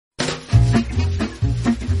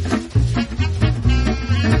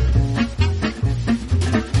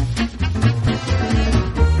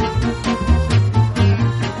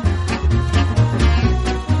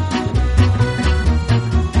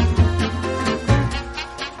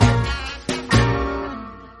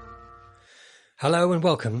Hello and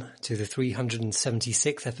welcome to the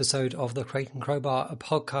 376th episode of The Crate and Crowbar, a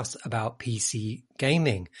podcast about PC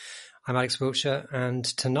gaming. I'm Alex Wiltshire, and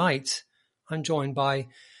tonight I'm joined by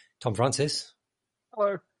Tom Francis.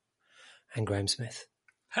 Hello. And Graham Smith.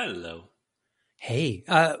 Hello. Hey,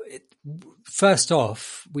 first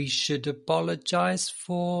off, we should apologise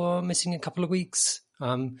for missing a couple of weeks.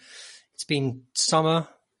 It's been summer,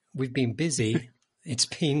 we've been busy, it's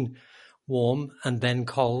been warm and then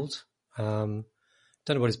cold.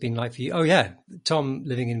 Don't know what it's been like for you. Oh yeah, Tom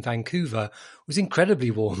living in Vancouver was incredibly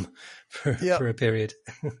warm for a period.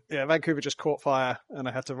 Yeah, Vancouver just caught fire and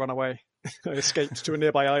I had to run away. I escaped to a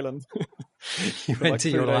nearby island. You went to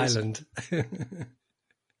your island.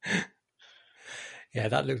 Yeah,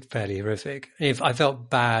 that looked fairly horrific. I felt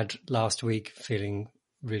bad last week, feeling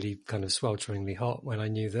really kind of swelteringly hot when I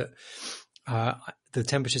knew that the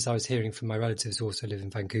temperatures I was hearing from my relatives who also live in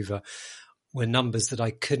Vancouver were numbers that I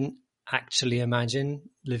couldn't actually imagine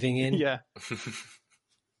living in. Yeah.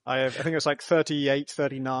 I think it was like 38,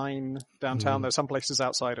 39 downtown. There's some places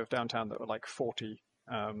outside of downtown that were like 40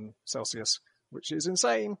 Celsius, which is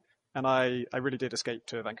insane. And I really did escape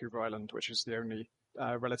to Vancouver Island, which is the only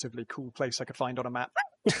relatively cool place I could find on a map.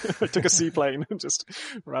 I took a seaplane and just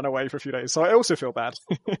ran away for a few days. So I also feel bad.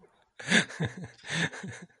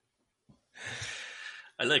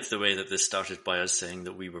 I like the way that this started by us saying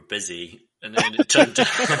that we were busy, and then it turned and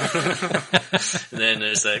then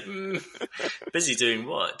it's like, busy doing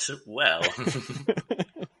what? Well.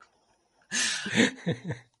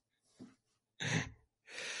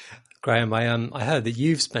 Graham, I heard that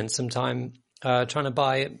you've spent some time trying to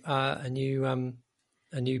buy a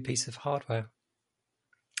new piece of hardware.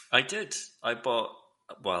 I did. I bought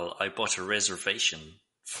a reservation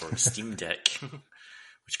for a Steam Deck,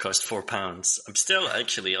 which cost £4. I'm still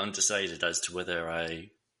actually undecided as to whether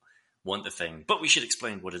I want the thing, but we should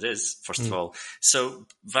explain what it is first of all. So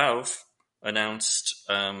Valve announced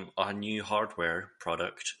a new hardware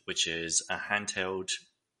product, which is a handheld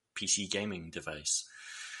PC gaming device.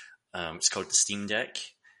 It's called the Steam Deck.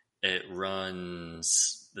 It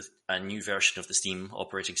runs a new version of the Steam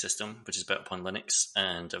operating system, which is built upon Linux,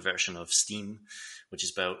 and a version of Steam, which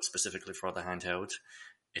is built specifically for the handheld.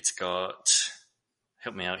 It's got...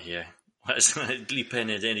 Help me out here. I leap in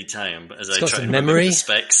at any time, but as I try to remember the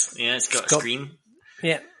specs. Yeah, it's got a screen.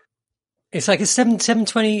 Yeah. It's like a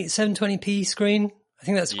 720p screen. I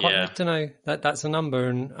think that's quite, I don't know, that's a number.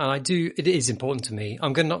 And it is important to me.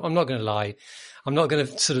 I'm not going to lie. I'm not going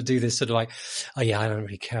to sort of do this sort of like, oh yeah, I don't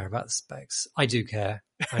really care about the specs. I do care.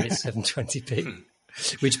 And it's 720p,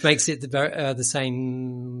 which makes it the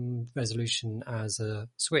same resolution as a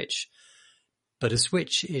Switch. But a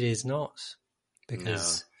Switch, it is not.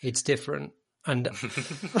 Because it's different. And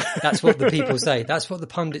that's what the people say. That's what the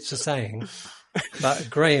pundits are saying. But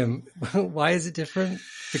Graham, why is it different?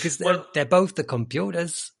 Because they're both the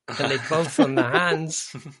computers. They live both on the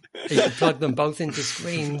hands. You can plug them both into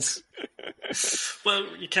screens. Well,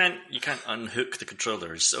 you can't unhook the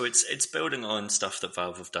controllers. So it's building on stuff that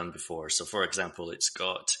Valve have done before. So for example, it's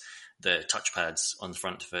got the touchpads on the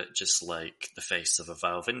front of it, just like the face of a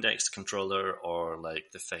Valve Index controller or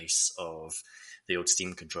like the face of the old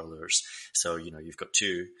Steam controllers. So, you've got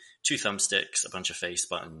two thumbsticks, a bunch of face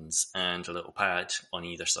buttons, and a little pad on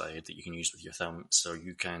either side that you can use with your thumb. So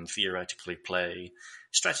you can theoretically play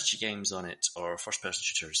strategy games on it or first-person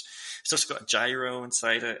shooters. So it's got a gyro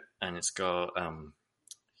inside it, and it's got,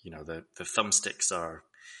 the thumbsticks are,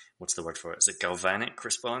 what's the word for it? Is it galvanic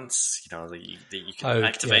response? That you can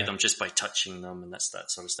activate them just by touching them, and that's that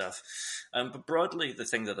sort of stuff. But broadly, the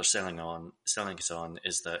thing that they're selling it on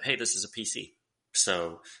is that, hey, this is a PC.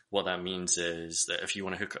 So what that means is that if you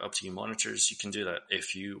want to hook it up to your monitors, you can do that.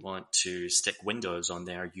 If you want to stick Windows on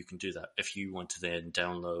there, you can do that. If you want to then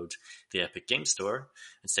download the Epic Game Store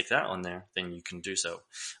and stick that on there, then you can do so.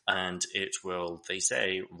 And it will, they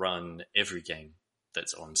say, run every game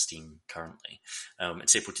that's on Steam currently.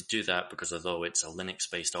 It's able to do that because although it's a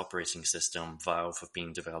Linux-based operating system, Valve have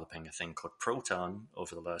been developing a thing called Proton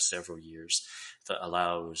over the last several years that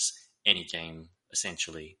allows any game,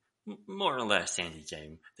 essentially, more or less any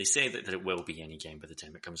game. They say that it will be any game by the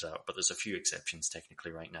time it comes out, but there's a few exceptions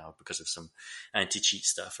technically right now because of some anti-cheat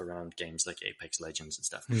stuff around games like Apex Legends and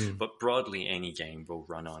stuff. But broadly, any game will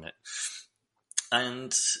run on it.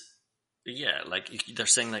 And yeah, like they're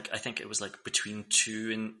saying, like I think it was like between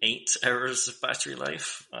 2 and 8 hours of battery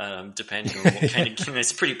life, depending on what kind of game.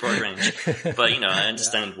 It's a pretty broad range, but I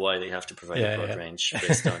understand why they have to provide a broad range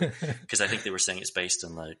based on, because I think they were saying it's based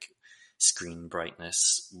on like screen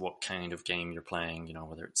brightness, what kind of game you're playing,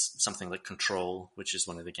 whether it's something like Control, which is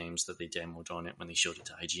one of the games that they demoed on it when they showed it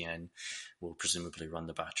to IGN, will presumably run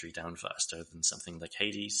the battery down faster than something like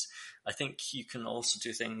Hades. I think you can also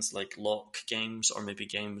do things like lock games, or maybe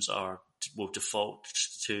games will default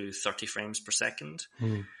to 30 frames per second.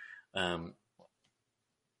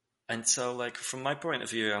 And so, like, from my point of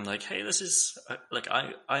view, I'm like, hey, this is, like,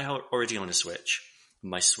 I already own a Switch.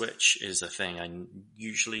 My Switch is a thing I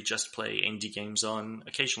usually just play indie games on,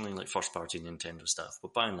 occasionally like first-party Nintendo stuff,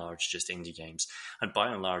 but by and large, just indie games. And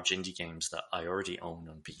by and large, indie games that I already own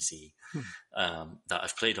on PC, that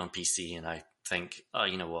I've played on PC, and I think, oh,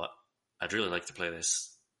 you know what? I'd really like to play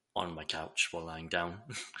this on my couch while lying down.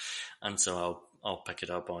 And so I'll pick it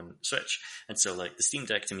up on Switch. And so, like, the Steam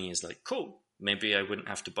Deck to me is like, cool. Maybe I wouldn't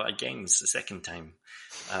have to buy games a second time.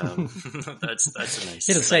 That's a nice.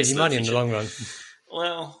 It'll save you money in the long run.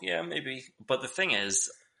 Well, yeah, maybe. But the thing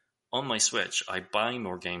is, on my Switch, I buy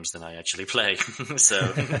more games than I actually play.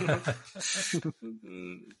 So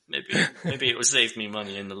maybe it will save me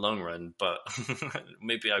money in the long run, but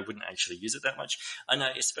maybe I wouldn't actually use it that much. And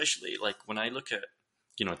I especially, like, when I look at,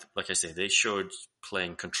 like I say, they showed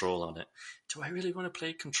playing Control on it. Do I really want to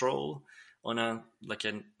play Control on a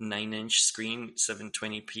 9-inch screen,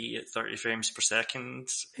 720p at 30 frames per second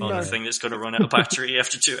on a thing that's going to run out of battery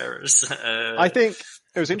after 2 hours? I think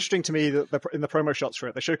it was interesting to me that in the promo shots for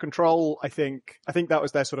it, they showed Control. I think that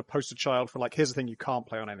was their sort of poster child for, like, here's the thing you can't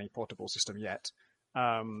play on any portable system yet.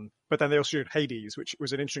 But then they also showed Hades, which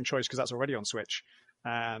was an interesting choice because that's already on Switch.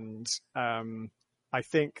 And I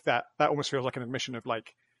think that almost feels like an admission of,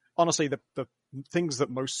 like, honestly, the things that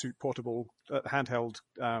most suit portable handheld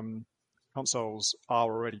consoles are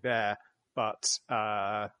already there, but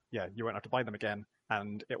you won't have to buy them again,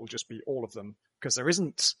 and it will just be all of them, because there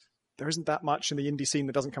isn't that much in the indie scene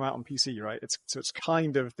that doesn't come out on PC, right? It's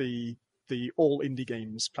kind of the all indie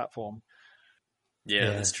games platform.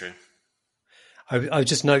 Yeah, that's true. I would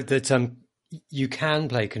just note that you can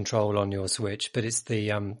play Control on your Switch, but it's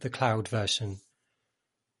the cloud version.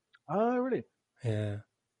 Oh, really? Yeah,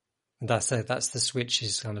 and that's the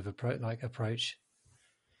Switch's kind of approach.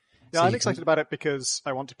 Yeah, so I'm excited about it because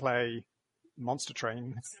I want to play Monster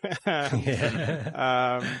Train,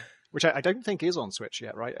 which I don't think is on Switch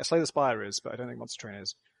yet, right? Slay the Spire is, but I don't think Monster Train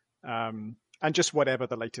is. And just whatever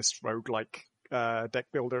the latest roguelike deck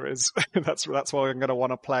builder is, that's what I'm going to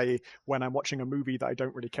want to play when I'm watching a movie that I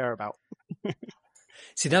don't really care about.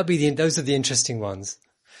 See, those are the interesting ones.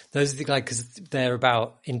 Those are because they're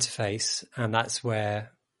about interface, and that's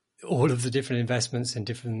where all of the different investments and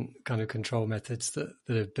different kind of control methods that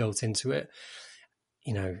are built into it.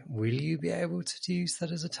 Will you be able to use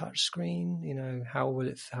that as a touch screen? How will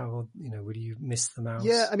you miss the mouse?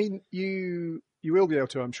 Yeah, I mean, you will be able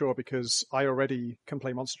to, I'm sure, because I already can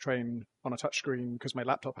play Monster Train on a touch screen because my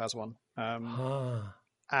laptop has one.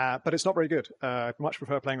 But it's not very good. I much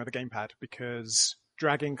prefer playing with a gamepad because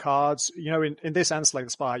dragging cards, in this and Slay the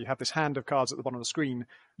Spire, you have this hand of cards at the bottom of the screen.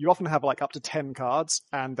 You often have like up to 10 cards,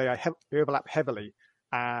 and they overlap heavily.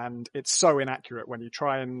 And it's so inaccurate when you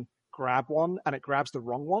try and grab one and it grabs the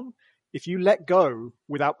wrong one. If you let go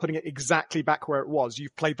without putting it exactly back where it was,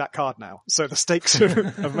 you've played that card now. So the stakes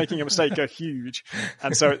of making a mistake are huge.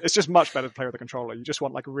 And so it's just much better to play with a controller. You just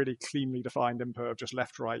want like a really cleanly defined input of just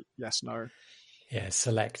left, right, yes, no. Yeah,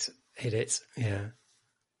 select, hit it. Yeah.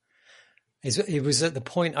 It was at the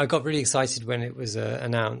point I got really excited when it was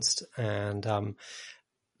announced, and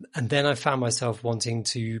then I found myself wanting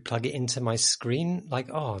to plug it into my screen.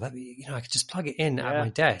 Like, I could just plug it in at my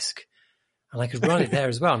desk, and I could run it there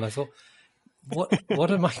as well. And I thought, what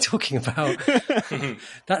am I talking about?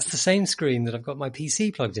 That's the same screen that I've got my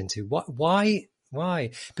PC plugged into. Why?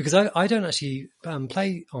 Because I don't actually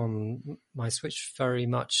play on my Switch very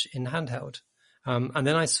much in handheld. And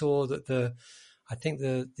then I saw that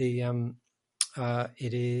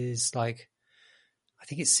it is like, I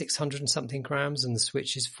think it's 600 and something grams, and the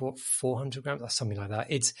Switch is 400 grams or something like that.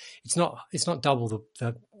 It's not double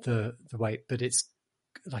the weight, but it's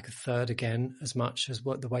like a third again as much as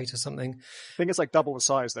what the weight or something. I think it's like double the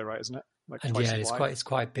size though, right? Isn't it? Like and twice it's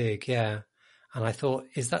quite big, yeah. And I thought,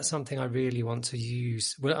 is that something I really want to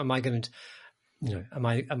use? Well, am I going to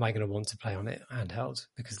want to play on it handheld?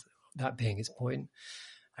 Because that being its point.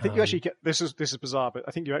 I think you actually get, this is bizarre, but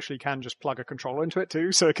I think you actually can just plug a controller into it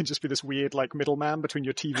too, so it can just be this weird like middleman between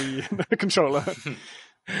your TV and the controller.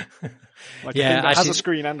 Like it has a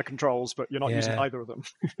screen and the controls, but you're not using either of them.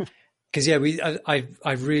 Because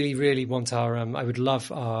I really, really want our I would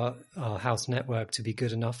love our house network to be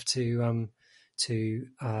good enough to run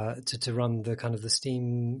the kind of the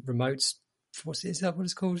Steam remotes. Is that what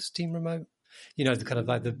it's called? Steam remote? the kind of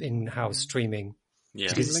like the in-house streaming. Yeah.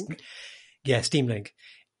 Steam Link? Yeah, Steam Link.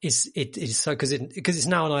 It is so because it's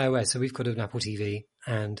now on iOS, so we've got an Apple TV,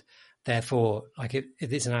 and therefore, like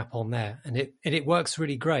it's an app on there, and it works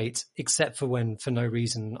really great, except for when for no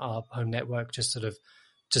reason our home network just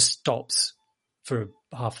stops for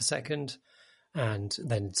half a second, and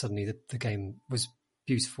then suddenly the game was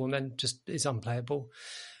beautiful, and then just is unplayable,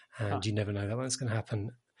 and you never know that when it's going to happen.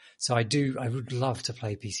 So I would love to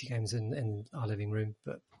play PC games in our living room,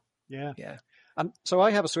 but yeah. So I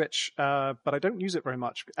have a Switch, but I don't use it very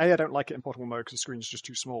much. I don't like it in portable mode because the screen's just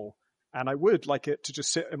too small. And I would like it to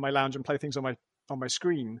just sit in my lounge and play things on my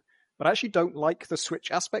screen. But I actually don't like the Switch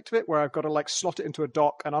aspect of it, where I've got to like slot it into a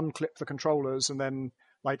dock and unclip the controllers, and then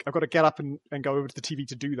like I've got to get up and go over to the TV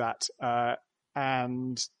to do that.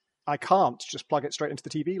 And I can't just plug it straight into the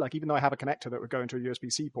TV. Like, even though I have a connector that would go into a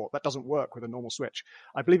USB-C port, that doesn't work with a normal Switch.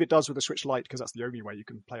 I believe it does with the Switch Lite, because that's the only way you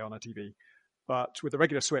can play on a TV. But with the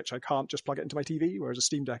regular Switch, I can't just plug it into my TV, whereas a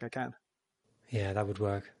Steam Deck I can. Yeah, that would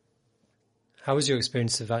work. How was your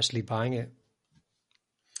experience of actually buying it,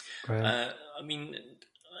 Graham? I mean,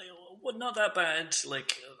 not that bad,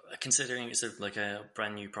 like, considering it's like a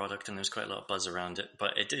brand new product and there's quite a lot of buzz around it,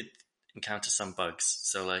 but it did encounter some bugs.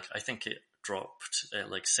 So, like, I think it dropped at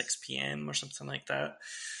like 6 p.m. or something like that.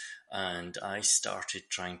 And I started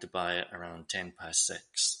trying to buy it around 10 past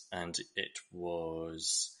 6, and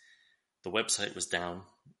the website was down,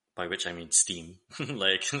 by which I mean Steam.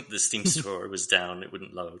 Like, the Steam store was down, it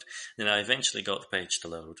wouldn't load. Then I eventually got the page to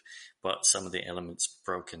load, but some of the elements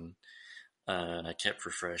broken, and I kept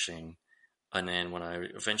refreshing. And then when I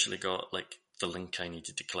eventually got like the link I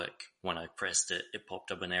needed to click, when I pressed it, it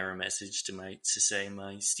popped up an error message to say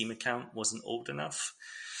my Steam account wasn't old enough.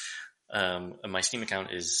 And my Steam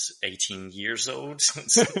account is 18 years old.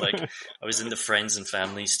 So, like, I was in the friends and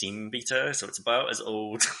family Steam beta, so it's about as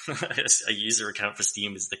old as a user account for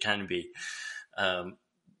Steam as they can be.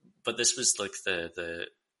 But this was like the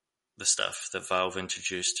stuff that Valve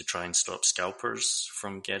introduced to try and stop scalpers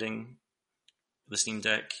from getting the Steam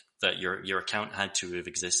Deck, that your account had to have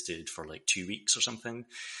existed for like 2 weeks or something.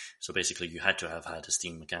 So basically you had to have had a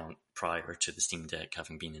Steam account prior to the Steam Deck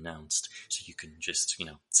having been announced. So you can just,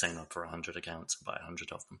 sign up for 100 accounts and buy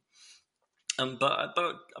 100 of them. But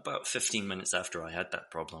about 15 minutes after I had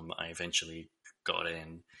that problem, I eventually got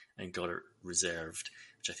in and got it reserved,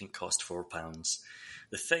 which I think cost £4.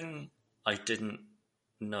 The thing I didn't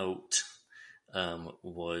note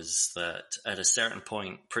was that at a certain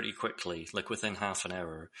point, pretty quickly, like within half an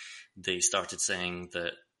hour, they started saying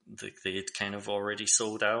that they had kind of already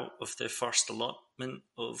sold out of the first allotment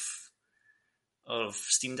of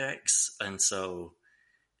Steam Decks, and so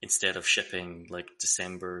instead of shipping like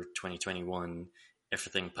December 2021,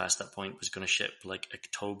 everything past that point was going to ship like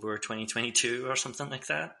October 2022 or something like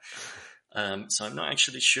that. So I'm not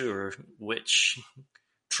actually sure which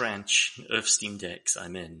tranche of Steam Decks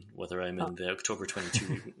I'm in, whether I'm in the October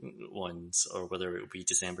 22 ones or whether it will be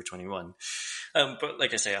December 21. But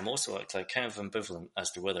like I say, I'm also like kind of ambivalent as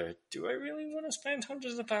to whether do I really want to spend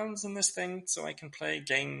hundreds of pounds on this thing so I can play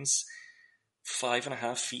games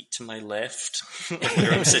 5.5 feet to my left of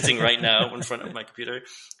where I'm sitting right now in front of my computer.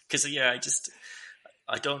 Because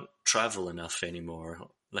I don't travel enough anymore.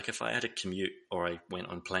 Like, if I had a commute or I went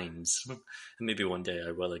on planes, and maybe one day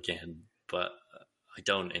I will again, but I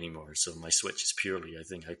don't anymore. So my Switch is purely, I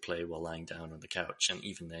think I play while lying down on the couch, and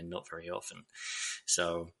even then, not very often.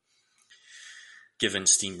 So given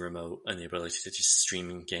Steam Remote and the ability to just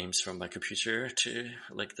stream games from my computer to,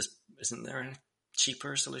 like, this, isn't there a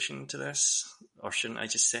cheaper solution to this? Or shouldn't I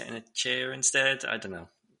just sit in a chair instead? I don't know.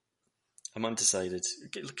 I'm undecided.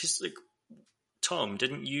 Because, like, Tom,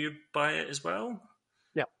 didn't you buy it as well?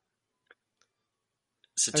 Yeah.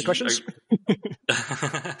 So any questions?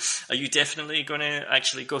 Are you definitely going to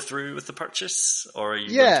actually go through with the purchase, or are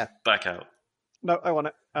you Yeah. going to back out? No, I want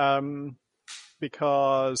it.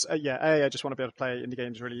 Because, I just want to be able to play indie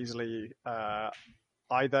games really easily,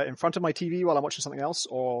 either in front of my TV while I'm watching something else,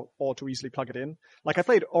 or to easily plug it in. Like, I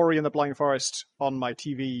played Ori and the Blind Forest on my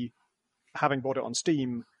TV, having bought it on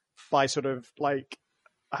Steam, by sort of, like,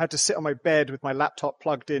 I had to sit on my bed with my laptop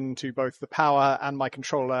plugged into both the power and my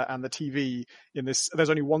controller and the TV in this. There's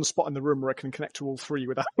only one spot in the room where I can connect to all three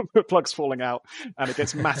without the plugs falling out, and it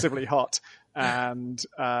gets massively hot, and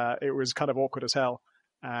it was kind of awkward as hell.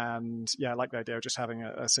 And yeah, I like the idea of just having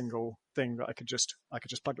a single thing that I could just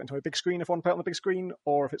plug it into a big screen if I want to play it on the big screen,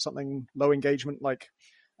 or if it's something low engagement like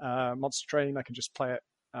Monster Train, I can just play it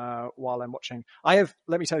while I'm watching. Let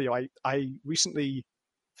me tell you, I recently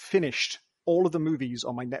finished all of the movies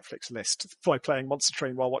on my Netflix list by playing Monster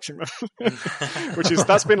Train while watching them,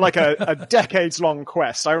 that's been like a decades-long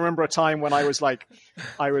quest. I remember a time when I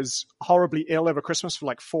was horribly ill over Christmas for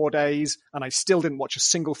like 4 days, and I still didn't watch a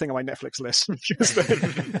single thing on my Netflix list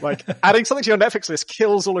because like adding something to your Netflix list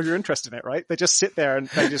kills all of your interest in it, right? They just sit there and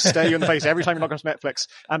they just stare you in the face every time you log onto Netflix,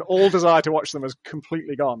 and all desire to watch them is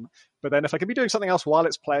completely gone. But then if I can be doing something else while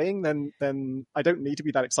it's playing, then I don't need to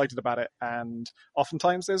be that excited about it. And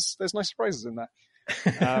oftentimes there's nice surprises in there.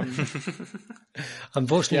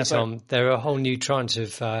 Unfortunately, Tom, there are a whole new tranche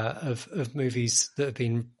of movies that have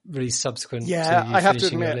been released subsequent to you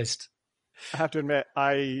finishing your list. I have to admit,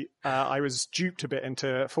 I was duped a bit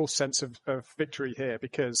into a false sense of victory here,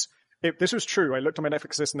 because if this was true, I looked on my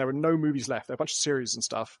Netflix list and there were no movies left. There were a bunch of series and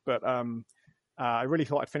stuff, but I really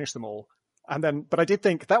thought I'd finish them all. And then, but I did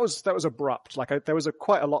think that was abrupt. Like there was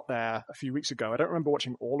quite a lot there a few weeks ago. I don't remember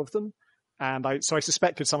watching all of them. And I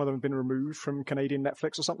suspected some of them had been removed from Canadian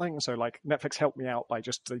Netflix or something. So like Netflix helped me out by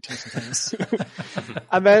just deleting some things.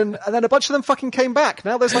 and then a bunch of them fucking came back.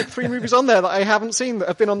 Now there's like 3 movies on there that I haven't seen that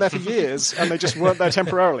have been on there for years, and they just weren't there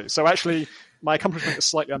temporarily. So actually my accomplishment is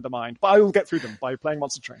slightly undermined, but I will get through them by playing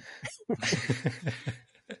Monster Train.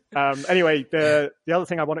 Anyway, the other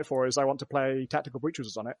thing I want it for is I want to play Tactical Breach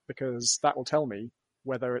Wizards on it, because that will tell me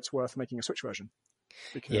whether it's worth making a Switch version.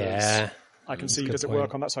 Because I can see, does it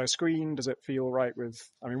work on that size screen? Does it feel right with,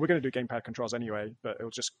 I mean, we're going to do gamepad controls anyway, but it'll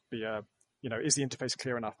just be is the interface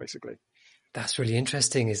clear enough, basically? That's really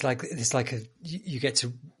interesting. It's like you get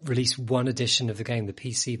to release one edition of the game, the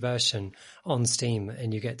PC version, on Steam,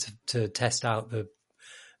 and you get to test out the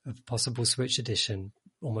possible Switch edition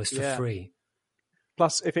almost for free.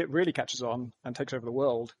 Plus, if it really catches on and takes over the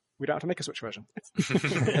world, we don't have to make a Switch version.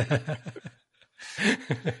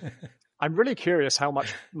 I'm really curious how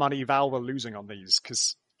much money Valve are losing on these,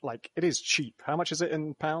 because like it is cheap. How much is it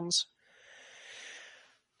in pounds?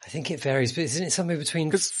 I think it varies, but isn't it somewhere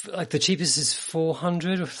between, like the cheapest is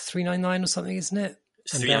 400 or 399 or something, isn't it?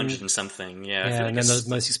 300 and something, yeah. Yeah, and then the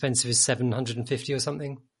most expensive is 750 or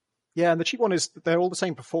something. Yeah, and the cheap one is, they're all the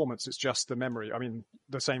same performance, it's just the memory. I mean,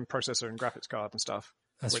 the same processor and graphics card and stuff.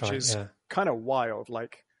 Which is kind of wild.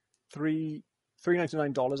 Like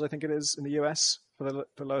 $399, I think it is, in the US for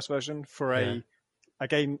the lowest version for a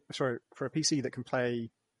game, for a PC that can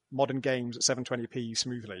play modern games at 720p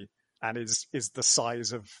smoothly and is the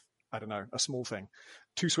size of, I don't know, a small thing.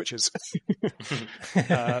 2 Switches.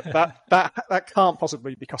 That can't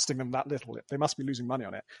possibly be costing them that little. They must be losing money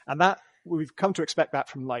on it. And that, we've come to expect that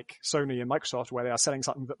from like Sony and Microsoft, where they are selling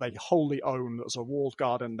something that they wholly own, that's a walled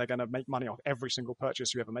garden. They're going to make money off every single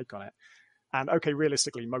purchase you ever make on it. And okay,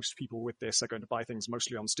 realistically, most people with this are going to buy things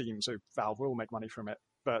mostly on Steam, so Valve will make money from it.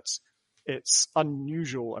 But it's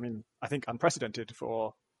unusual. I mean, I think unprecedented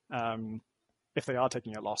for, if they are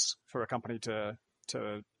taking a loss, for a company to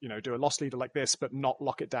do a loss leader like this, but not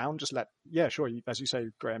lock it down. Just sure, as you say,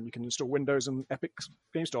 Graham, you can install Windows and Epic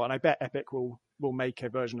Game Store, and I bet Epic will make a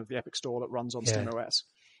version of the Epic Store that runs on SteamOS.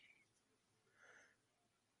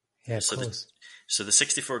 Yeah, of course. So the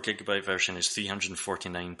 64GB version is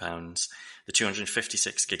 £349, the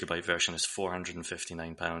 256GB version is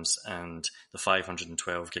 £459, and the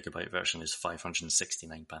 512GB version is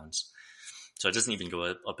 £569. So it doesn't even go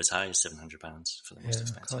up as high as £700 for the most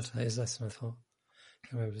expensive. God, that is less than I thought.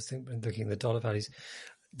 I remember looking at the dollar values.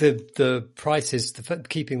 The prices,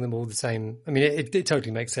 keeping them all the same. I mean, it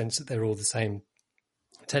totally makes sense that they're all the same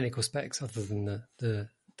technical specs, other than the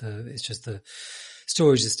it's just the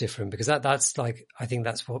storage is different, because that's like, I think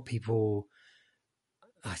that's what people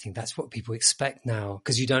expect now,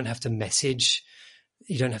 because you don't have to message.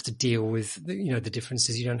 You don't have to deal with the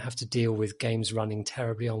differences. You don't have to deal with games running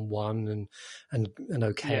terribly on one and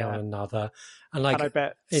okay on another. And I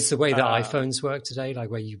bet it's the way that iPhones work today. Like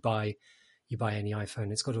where you buy any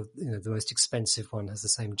iPhone, it's got the most expensive one has the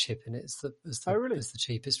same chip in it as the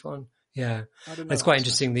cheapest one. Yeah, it's quite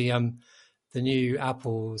interesting. The new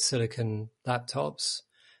Apple Silicon laptops,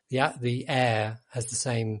 the Air has the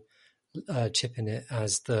same chip in it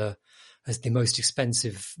as the most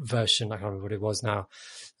expensive version. I can't remember what it was now.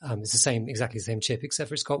 It's exactly the same chip, except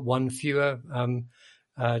for it's got one fewer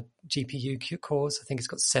GPU cores. I think it's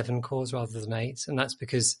got 7 cores rather than 8, and that's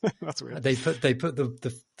because that's weird. They put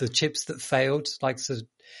the chips that failed, like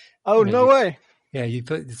no way. Yeah, you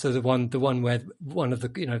put the one where one of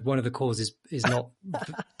the cores is not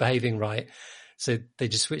behaving right. So they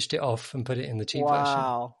just switched it off and put it in the cheap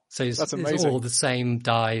version. So it's all the same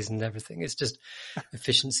dies and everything. It's just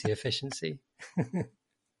efficiency.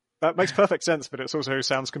 That makes perfect sense, but it also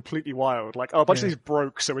sounds completely wild. Like, a bunch of these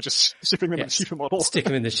broke, so we're just shipping them in the cheaper model. Stick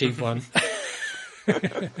them in the cheap one.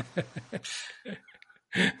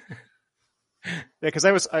 because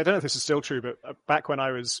I don't know if this is still true, but back when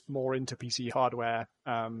I was more into PC hardware,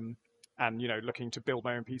 and looking to build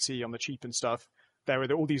my own PC on the cheap and stuff, there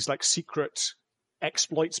were all these like secret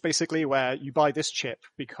exploits basically where you buy this chip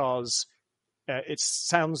because it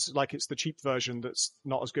sounds like it's the cheap version that's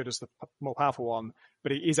not as good as the more powerful one,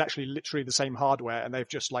 but it is actually literally the same hardware, and they've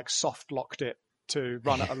just like soft locked it to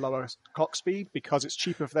run at a lower clock speed because it's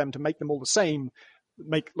cheaper for them to make them all the same,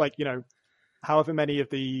 make like however many of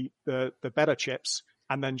the better chips,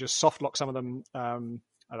 and then just soft lock some of them.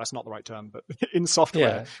 That's not the right term, but in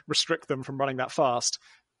software, restrict them from running that fast,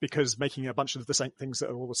 because making a bunch of the same things that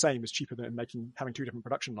are all the same is cheaper than having two different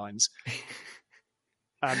production lines.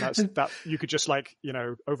 And that you could just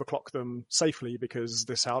overclock them safely because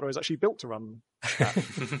this hardware is actually built to run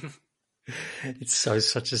that. It's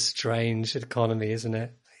such a strange economy, isn't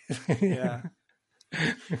it? Yeah.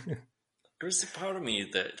 There's a part of me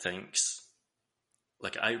that thinks,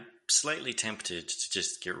 I'm slightly tempted to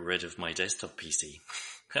just get rid of my desktop PC.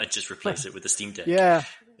 I'd just replace it with the Steam Deck. Yeah.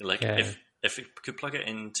 If it could plug it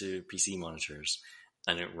into PC monitors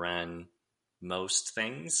and it ran most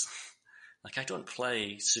things, I don't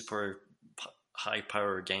play super high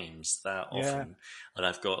power games that often, and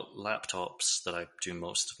I've got laptops that I do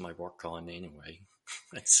most of my work on anyway.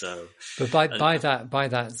 And so, but by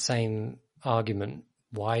that same argument,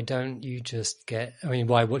 why don't you just get?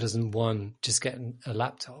 Why doesn't one just get a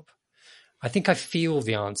laptop? I think I feel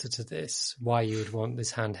the answer to this. Why you would want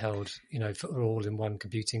this handheld, for all-in-one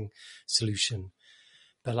computing solution,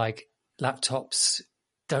 but laptops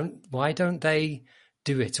why don't they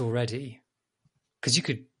do it already? Because you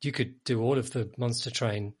could do all of the Monster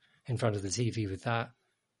Train in front of the TV with that.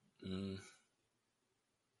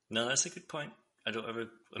 No, that's a good point. I don't have an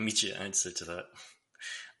immediate answer to that.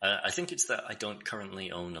 I think it's that I don't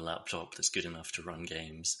currently own a laptop that's good enough to run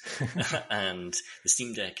games, and the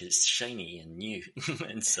Steam Deck is shiny and new,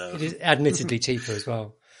 and so it is admittedly cheaper as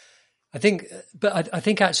well. I think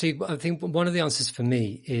one of the answers for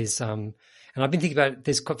me is, and I've been thinking about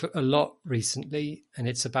this a lot recently, and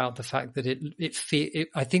it's about the fact that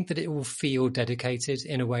I think that it will feel dedicated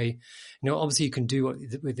in a way. Obviously you can do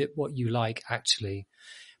with it what you like actually,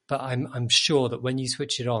 but I'm sure that when you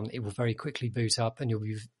switch it on, it will very quickly boot up, and you'll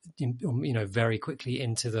be, very quickly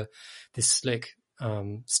into this slick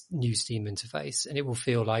new Steam interface, and it will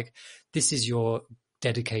feel like this is your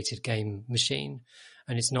dedicated game machine,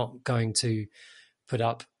 and it's not going to put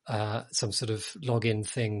up some sort of login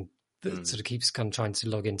thing that sort of keeps trying to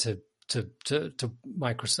log into to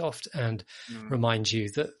Microsoft and remind you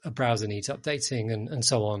that a browser needs updating and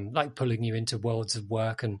so on, like pulling you into worlds of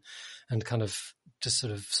work and kind of just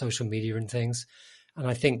sort of social media and things. And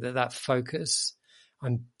I think that focus,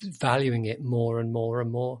 I'm valuing it more and more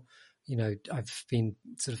and more. I've been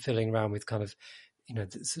sort of fiddling around with kind of,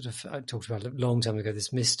 I talked about a long time ago,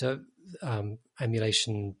 this Mister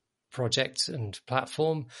emulation project and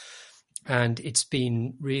platform. And it's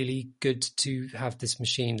been really good to have this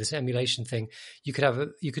machine, this emulation thing. You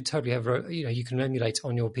could totally have, you can emulate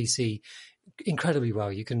on your PC incredibly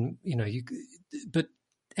well. You can, but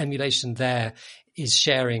emulation there is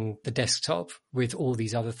sharing the desktop with all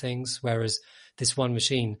these other things. Whereas this one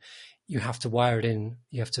machine, you have to wire it in,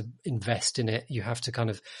 you have to invest in it, you have to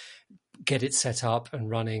kind of get it set up and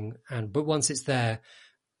running. But once it's there,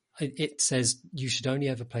 it says you should only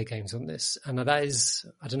ever play games on this. And that is,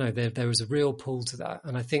 I don't know, there is a real pull to that.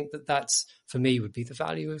 And I think that's, for me, would be the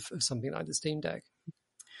value of something like the Steam Deck.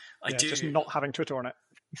 I do. Just not having Twitter on it.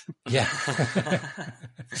 Yeah.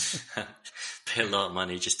 Pay a lot of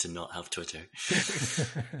money just to not have Twitter.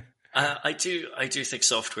 I do think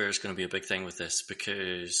software is going to be a big thing with this,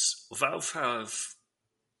 because Valve have,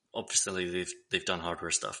 obviously they've done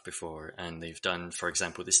hardware stuff before, and they've done, for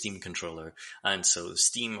example, the Steam controller, and so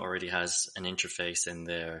Steam already has an interface in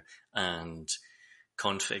there and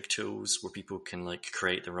config tools where people can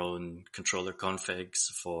create their own controller configs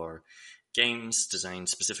for games designed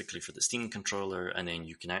specifically for the Steam controller, and then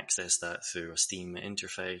you can access that through a Steam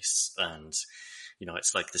interface, and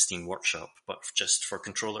it's like the Steam Workshop but just for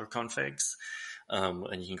controller configs.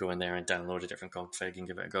 And you can go in there and download a different config and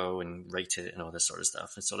give it a go and rate it and all this sort of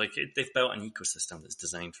stuff. And so they've built an ecosystem that's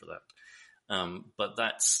designed for that. But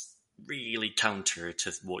that's really counter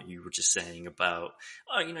to what you were just saying about,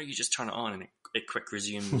 you just turn it on and it quick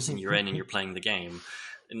resumes and you're in and you're playing the game.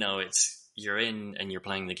 No, it's you're in and you're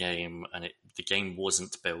playing the game, and the game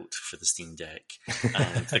wasn't built for the Steam Deck,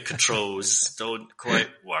 and the controls don't quite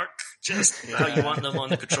work just how you want them on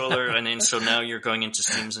the controller. And then so now you're going into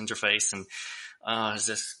Steam's interface and is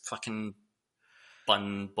this fucking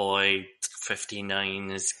bun boy 59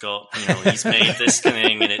 has got, he's made this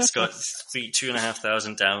thing and it's got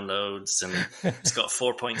 2,500 downloads and it's got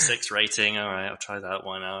 4.6 rating. All right, I'll try that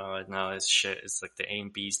one. Oh, no, it's shit. It's like the A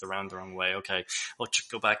and B's the wrong way. Okay, I'll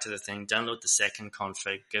go back to the thing, download the second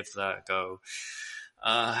config, give that a go.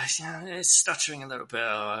 It's stuttering a little bit.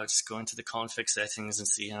 I'll just go into the config settings and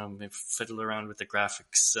see how I fiddle around with the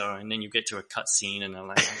graphics. And then you get to a cutscene and I'm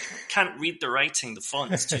like, I can't read the writing. The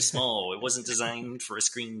font's too small. It wasn't designed for a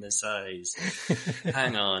screen this size.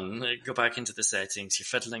 Hang on. Go back into the settings. You're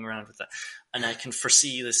fiddling around with that. And I can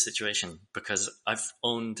foresee this situation because I've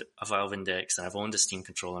owned a Valve Index and I've owned a Steam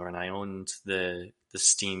controller and I owned the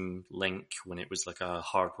Steam Link when it was like a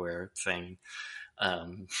hardware thing.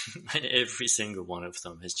 And every single one of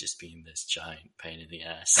them has just been this giant pain in the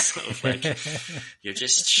ass. Of like, you're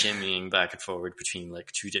just shimmying back and forward between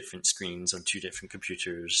like two different screens on two different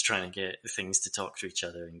computers, trying to get things to talk to each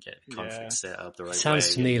other and get config set up the right way.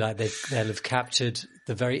 Sounds to me like they'll have captured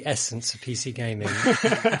the very essence of PC gaming,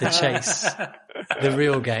 the chase, the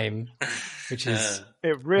real game, which is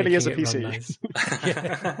it really is a PC. Nice.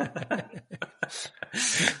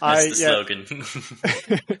 That's the slogan.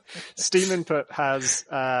 Steam Input has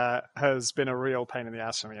been a real pain in the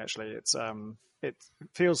ass for me. Actually, it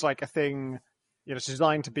feels like a thing, it's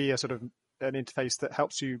designed to be a sort of an interface that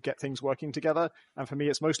helps you get things working together. And for me,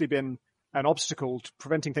 it's mostly been an obstacle to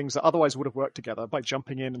preventing things that otherwise would have worked together by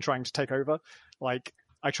jumping in and trying to take over. Like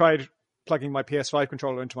I tried plugging my PS5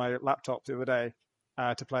 controller into my laptop the other day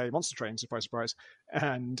to play Monster Train, surprise, surprise.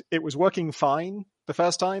 And it was working fine the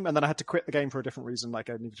first time, and then I had to quit the game for a different reason, like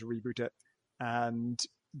I needed to reboot it. And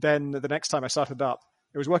then the next time I started up,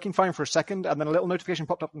 it was working fine for a second, and then a little notification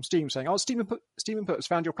popped up from Steam saying, Steam Input has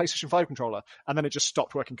found your PlayStation 5 controller, and then it just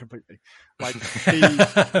stopped working completely. Like,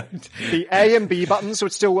 the A and B buttons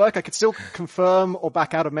would still work. I could still confirm or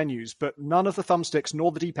back out of menus, but none of the thumbsticks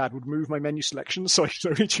nor the D-pad would move my menu selection, so I could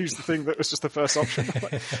only choose the thing that was just the first option.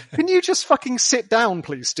 Like, can you just fucking sit down,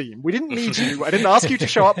 please, Steam? We didn't need you. I didn't ask you to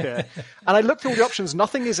show up here. And I looked through all the options.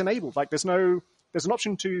 Nothing is enabled. Like, there's an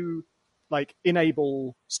option to like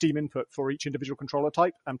enable Steam Input for each individual controller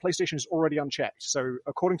type, and PlayStation is already unchecked. So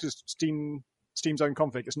according to Steam's own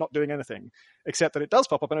config, it's not doing anything except that it does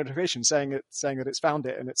pop up a notification saying that it's found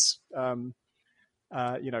it and it's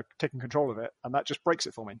taking control of it, and that just breaks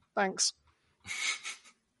it for me. Thanks.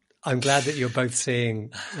 I'm glad that you're both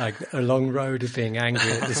seeing like a long road of being angry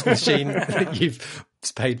at this machine that you've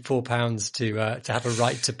paid £4 to have a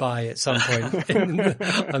right to buy at some point in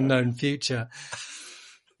the unknown future.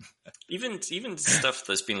 Even stuff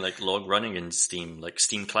that's been like log running in Steam, like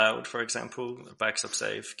Steam Cloud, for example, backs up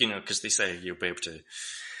save, because they say you'll be able to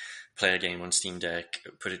play a game on Steam Deck,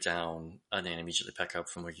 put it down, and then immediately pick up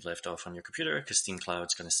from where you left off on your computer, because Steam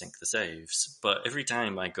Cloud's going to sync the saves. But every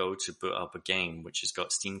time I go to boot up a game which has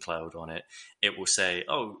got Steam Cloud on it, it will say,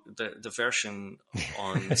 the version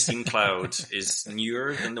on Steam Cloud is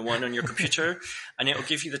newer than the one on your computer, and it will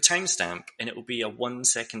give you the timestamp, and it will be a 1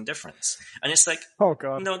 second difference. And it's like, oh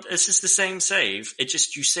god, no, this is the same save. It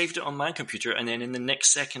just, you saved it on my computer, and then in the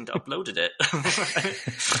next second uploaded it.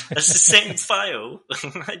 It's the same file.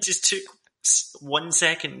 I just took 1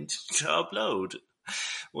 second to upload.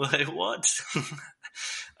 Like, what?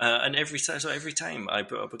 And every time I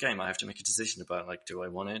put up a game, I have to make a decision about, like, do I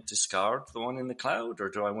want to discard the one in the cloud, or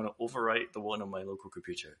do I want to overwrite the one on my local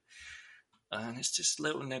computer? And it's just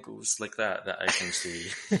little niggles like that I can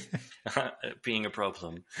see being a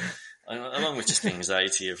problem. Along with just the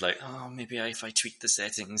anxiety of like, maybe if I tweak the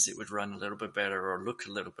settings, it would run a little bit better or look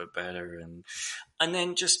a little bit better. And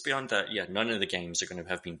then just beyond that, none of the games are going to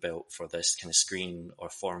have been built for this kind of screen or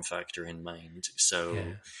form factor in mind. So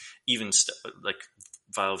even like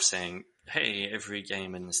Valve saying, hey, every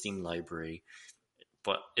game in the Steam library,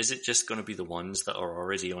 but is it just going to be the ones that are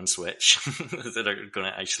already on Switch that are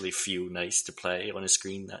going to actually feel nice to play on a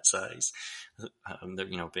screen that size?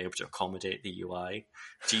 That, be able to accommodate the UI.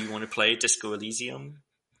 Do you want to play Disco Elysium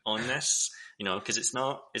on this? Because it's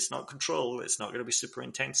not Control. It's not going to be super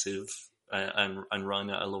intensive and run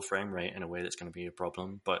at a low frame rate in a way that's going to be a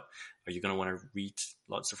problem. But are you going to want to read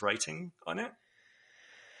lots of writing on it?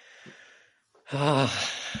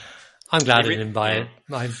 I'm glad I didn't buy it.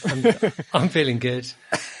 I'm feeling good.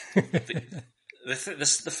 The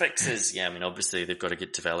fix is, obviously they've got to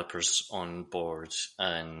get developers on board,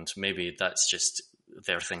 and maybe that's just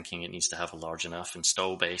they're thinking it needs to have a large enough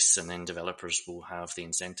install base, and then developers will have the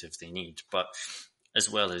incentive they need. But as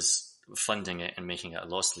well as funding it and making it a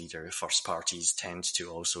loss leader, first parties tend to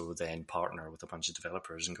also then partner with a bunch of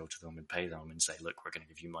developers and go to them and pay them and say, look, we're going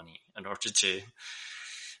to give you money in order to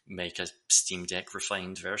make a Steam Deck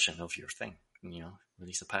refined version of your thing,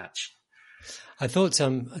 release a patch. I thought,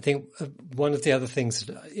 I think one of the other things,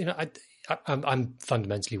 I'm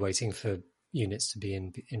fundamentally waiting for units to be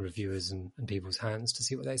in reviewers and people's hands to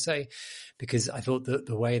see what they say, because I thought that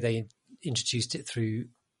the way they introduced it through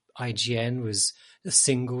IGN was a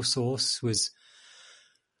single source was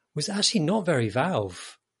actually not very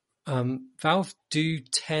Valve. Valve do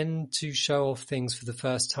tend to show off things for the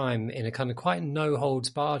first time in a kind of quite no holds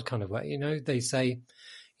barred kind of way. They say,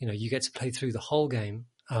 you get to play through the whole game.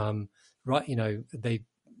 Right. They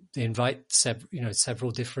invite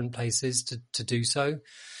several different places to do so,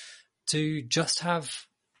 to just have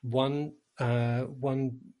one, and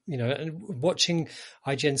watching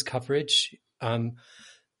IGN's coverage,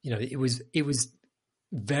 it was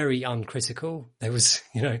very uncritical. There was,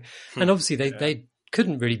 and obviously they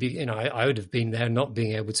couldn't really be, I would have been there not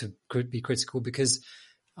being able to be critical because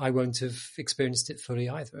I won't have experienced it fully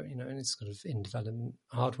either, and it's sort of in development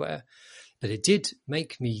hardware. But it did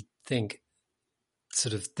make me think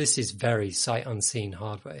sort of this is very sight unseen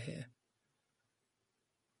hardware here.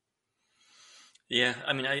 Yeah,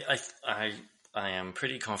 I mean, I am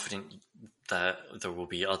pretty confident that there will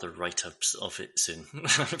be other write-ups of it soon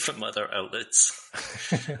from other outlets.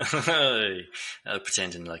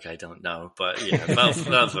 Pretending like I don't know, but yeah,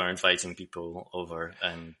 Valve are inviting people over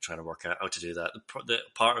and trying to work out how to do that. The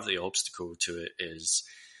part of the obstacle to it is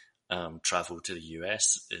travel to the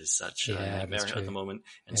US is such a nightmare at the moment,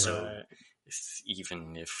 and so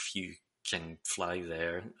even if you can fly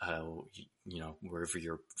there, wherever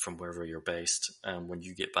you're based, when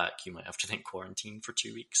you get back, you might have to then quarantine for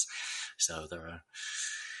 2 weeks. So there are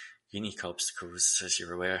unique obstacles, as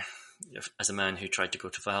you're aware, as a man who tried to go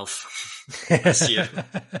to Valve last year.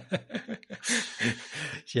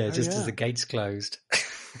 As the gates closed.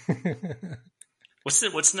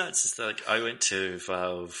 What's nuts is that I went to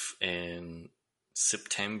Valve in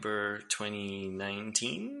September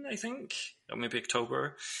 2019, I think, or maybe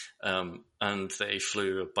October, and they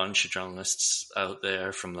flew a bunch of journalists out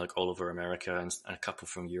there from all over America and a couple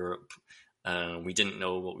from Europe. We didn't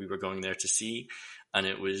know what we were going there to see, and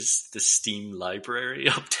it was the Steam library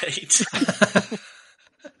update.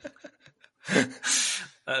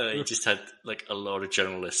 I just had a lot of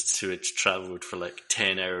journalists who had travelled for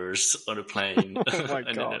 10 hours on a plane.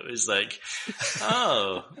 And then it was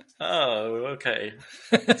okay.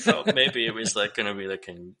 I thought maybe it was going to be a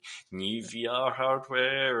new VR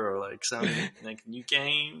hardware or some new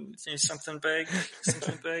game, something big.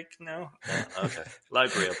 No? Okay.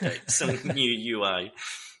 Library update, some new UI.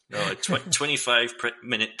 No, a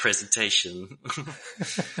 25-minute presentation.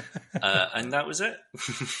 And that was it.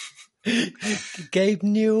 Gabe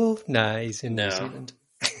Newell? Nah, he's in New Zealand.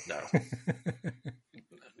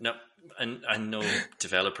 No, and no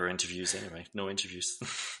developer interviews anyway. No interviews.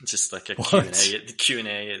 Just a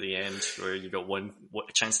Q&A at the end where you got a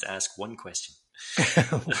chance to ask one question.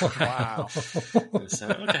 Wow. So,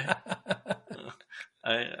 okay.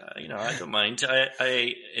 I don't mind.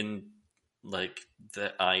 I in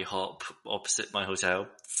the IHOP opposite my hotel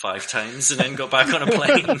 5 times and then got back on a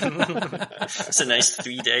plane. It's a nice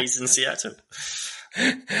 3 days in Seattle.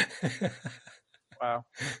 Wow.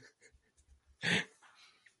 We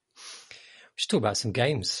should talk about some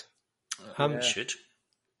games. Should.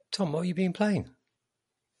 Tom, what have you been playing?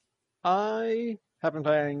 I have been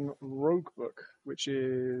playing Roguebook, which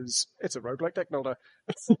it's a roguelike deck builder.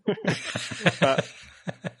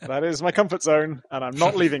 That is my comfort zone, and I'm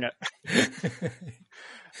not leaving it.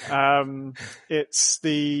 It's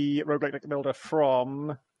the roguelike deck builder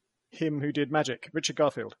from him who did Magic, Richard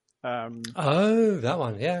Garfield. That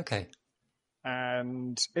one. Yeah, okay.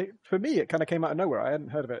 And for me, it kind of came out of nowhere. I hadn't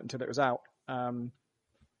heard of it until it was out.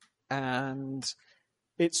 And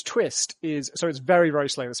its twist is, so it's very, very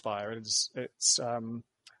Slay the Spire. It's kind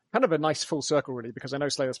of a nice full circle, really, because I know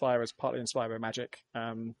Slay the Spire is partly inspired by Magic.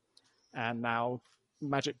 And now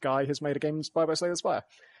Magic Guy has made a game inspired by Slay the Spire.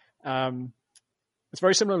 It's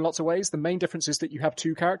very similar in lots of ways. The main difference is that you have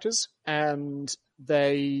 2 characters, and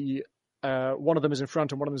they one of them is in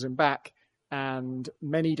front and one of them is in back, and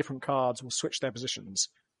many different cards will switch their positions.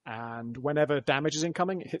 And whenever damage is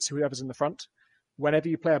incoming, it hits whoever's in the front. Whenever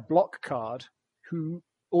you play a block card,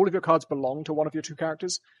 all of your cards belong to one of your 2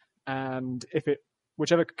 characters, and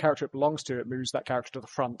whichever character it belongs to, it moves that character to the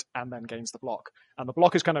front and then gains the block. And the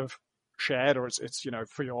block is kind of shared, or it's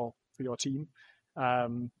for your team.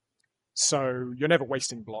 So you're never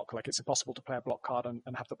wasting block. It's impossible to play a block card and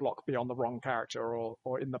have the block be on the wrong character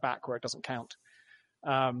or in the back where it doesn't count.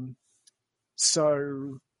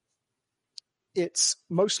 So it's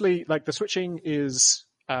mostly the switching is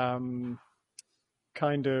kind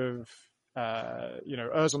of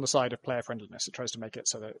errs on the side of player friendliness. It tries to make it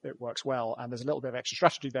so that it works well. And there's a little bit of extra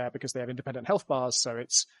strategy there because they have independent health bars. So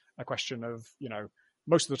it's a question of,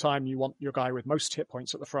 most of the time you want your guy with most hit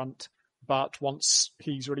points at the front. But once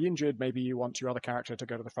he's really injured, maybe you want your other character to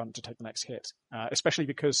go to the front to take the next hit, especially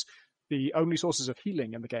because the only sources of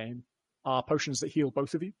healing in the game are potions that heal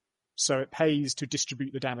both of you. So it pays to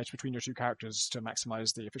distribute the damage between your two characters to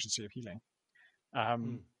maximize the efficiency of healing.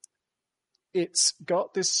 It's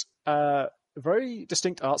got this very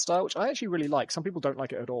distinct art style, which I actually really like. Some people don't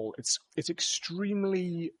like it at all. It's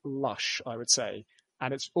extremely lush, I would say.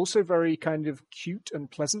 And it's also very kind of cute and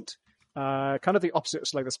pleasant. Kind of the opposite of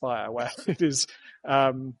Slay the Spire, where it is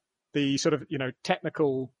the sort of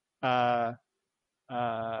technical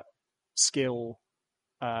skill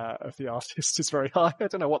of the artist is very high. I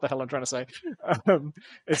don't know what the hell I'm trying to say.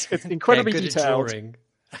 It's incredibly good detailed. At drawing.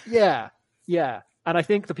 Yeah. And I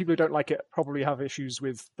think the people who don't like it probably have issues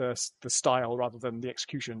with the style rather than the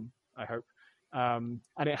execution, I hope. And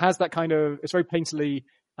it has that kind of, it's very painterly.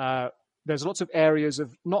 There's lots of areas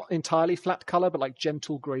of not entirely flat color, but like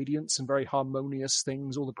gentle gradients and very harmonious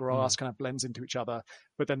things. All the grass kind of blends into each other,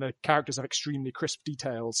 but then the characters have extremely crisp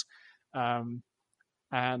details. And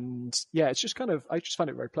yeah, it's just I just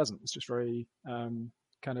find it very pleasant. It's just very kind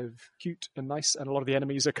of cute and nice. And a lot of the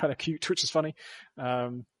enemies are kind of cute, which is funny.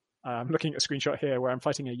 I'm looking at a screenshot here where I'm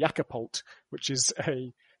fighting a yakapult, which is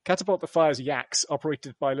a catapult that fires yaks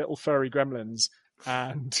operated by little furry gremlins.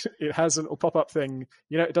 And it has a little pop-up thing.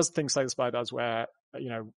 It does things Slay the Spire does where,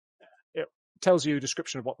 it tells you a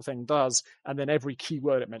description of what the thing does, and then every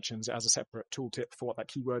keyword it mentions it has a separate tooltip for what that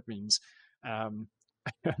keyword means. And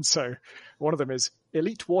so one of them is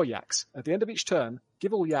Elite War Yaks. At the end of each turn,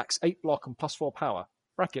 give all yaks 8 block and +4 power.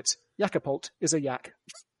 Brackets, Yakapult is a yak.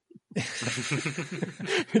 In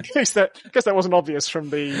case that wasn't obvious from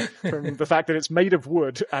the fact that it's made of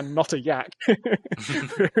wood and not a yak.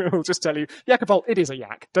 We'll just tell you, Yakapult, it is a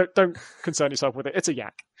yak. Don't concern yourself with it. It's a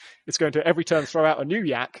yak. It's going to every turn throw out a new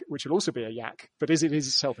yak, which will also be a yak, but it is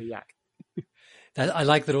itself a yak. I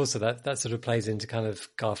like that also. That sort of plays into kind of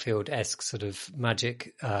Garfield-esque sort of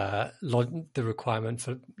magic, the requirement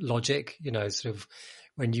for logic. Sort of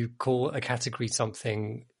when you call a category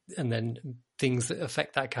something, and then things that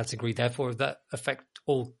affect that category, therefore that affect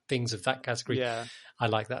all things of that category. Yeah. I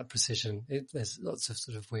like that precision. There's lots of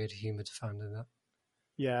sort of weird humor to find in that.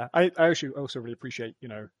 Yeah, I actually also really appreciate,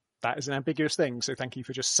 that is an ambiguous thing. So thank you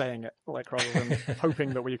for just saying it, rather than hoping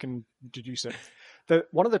that we can deduce it.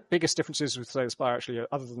 One of the biggest differences with Slay the Spire, actually,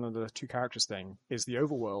 other than the two characters thing, is the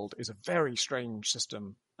overworld is a very strange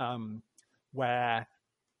system where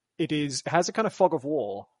it has a kind of fog of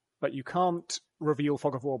war, but you can't reveal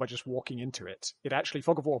fog of war by just walking into it.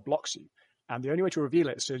 Fog of war blocks you. And the only way to reveal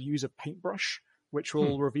it is to use a paintbrush, which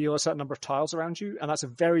will reveal a certain number of tiles around you. And that's a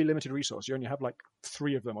very limited resource. You only have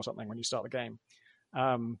 3 of them or something when you start the game.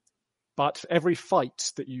 But for every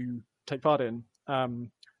fight that you take part in,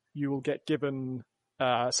 you will get given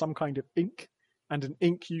some kind of ink. And an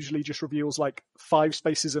ink usually just reveals 5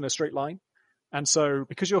 spaces in a straight line. And so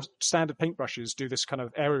because your standard paintbrushes do this kind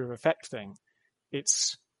of area of effect thing,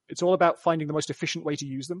 it's all about finding the most efficient way to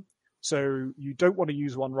use them. So you don't want to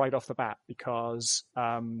use one right off the bat because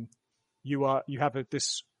you have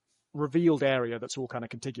this revealed area that's all kind of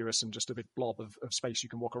contiguous and just a big blob of space you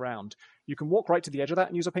can walk around. You can walk right to the edge of that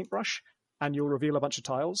and use a paintbrush, and you'll reveal a bunch of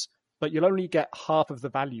tiles, but you'll only get half of the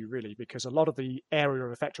value, really, because a lot of the area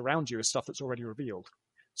of effect around you is stuff that's already revealed.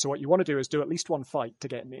 So what you want to do is do at least one fight to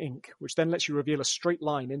get an ink, which then lets you reveal a straight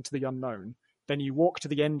line into the unknown. Then you walk to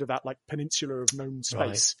the end of that peninsula of known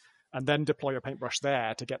space, and then deploy your paintbrush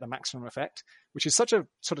there to get the maximum effect, which is such a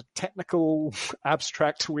sort of technical,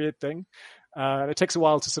 abstract, weird thing. It took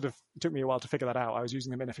me a while to figure that out. I was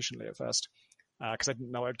using them inefficiently at first because I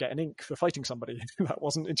didn't know I'd get an ink for fighting somebody. That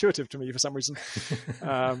wasn't intuitive to me for some reason.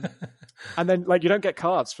 And then you don't get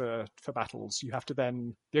cards for battles. You have to the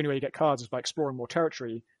only way you get cards is by exploring more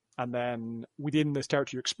territory. And then within this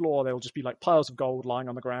territory you explore, there'll just be piles of gold lying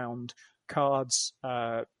on the ground, cards,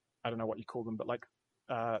 I don't know what you call them, but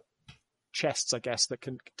chests, I guess, that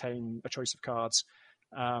can contain a choice of cards,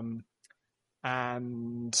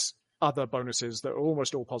 and other bonuses that are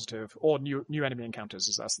almost all positive, or new enemy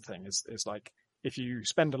encounters. That's the thing. Is if you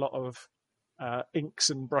spend a lot of inks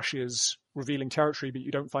and brushes revealing territory, but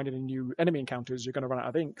you don't find any new enemy encounters, you're going to run out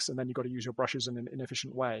of inks, and then you've got to use your brushes in an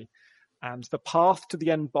inefficient way. And the path to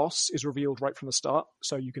the end boss is revealed right from the start,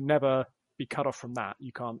 so you can never be cut off from that.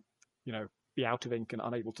 You can't, be out of ink and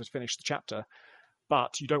unable to finish the chapter.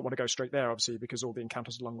 But you don't want to go straight there, obviously, because all the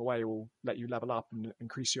encounters along the way will let you level up and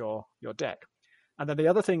increase your deck. And then the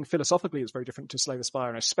other thing philosophically is very different to Slay the Spire,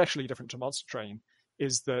 and especially different to Monster Train,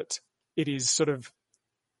 is that it is sort of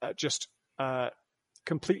just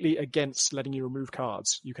completely against letting you remove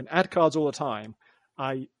cards. You can add cards all the time.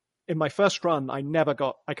 In my first run, I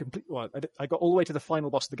got all the way to the final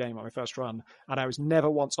boss of the game on my first run, and I was never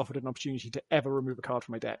once offered an opportunity to ever remove a card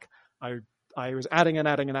from my deck. I was adding and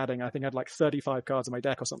adding and adding. I think I had like 35 cards in my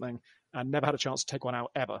deck or something, and never had a chance to take one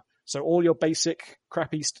out ever. So all your basic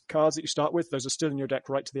crappy cards that you start with, those are still in your deck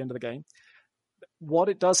right to the end of the game. What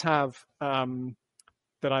it does have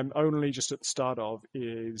that I'm only just at the start of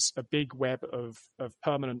is a big web of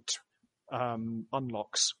permanent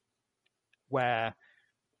unlocks where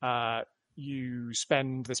you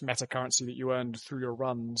spend this meta currency that you earned through your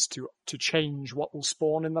runs to change what will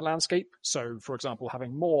spawn in the landscape. So, for example,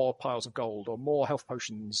 having more piles of gold or more health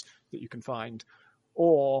potions that you can find.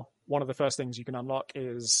 Or one of the first things you can unlock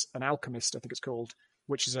is an alchemist, I think it's called,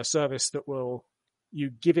 which is a service that you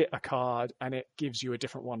give it a card and it gives you a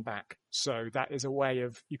different one back. So that is a way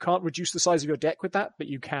of, you can't reduce the size of your deck with that, but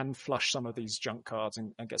you can flush some of these junk cards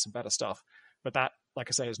and get some better stuff. But that, like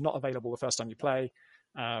I say, is not available the first time you play.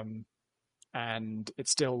 And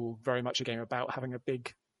it's still very much a game about having a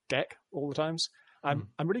big deck all the times. I'm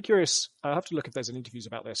really curious. I'll have to look if there's any interviews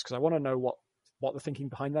about this, because I want to know what the thinking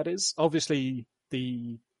behind that is. Obviously,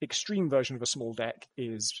 the extreme version of a small deck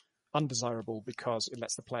is undesirable because it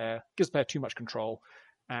gives the player too much control,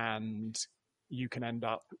 and you can end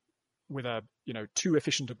up with a too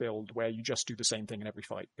efficient a build where you just do the same thing in every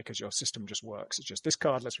fight because your system just works. It's just this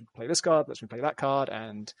card, let's play this card, let's play that card,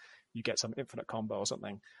 and you get some infinite combo or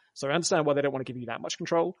something. So I understand why they don't want to give you that much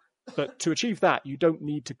control, but to achieve that, you don't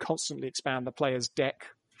need to constantly expand the player's deck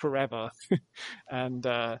forever and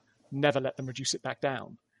never let them reduce it back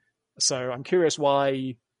down. So I'm curious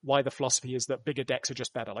why the philosophy is that bigger decks are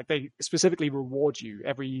just better. Like, they specifically reward you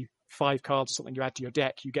every 5 cards or something you add to your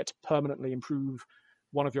deck, you get to permanently improve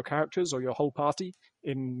one of your characters or your whole party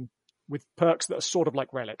with perks that are sort of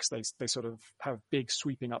like relics. They sort of have big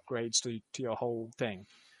sweeping upgrades to your whole thing.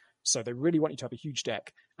 So they really want you to have a huge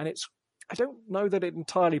deck. And I don't know that it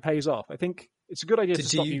entirely pays off. I think it's a good idea to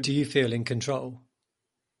stop you. Do you feel in control?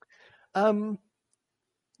 Certainly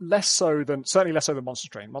less so than Monster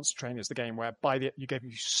Train. Monster Train is the game where you gave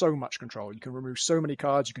you so much control. You can remove so many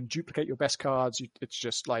cards. You can duplicate your best cards. It's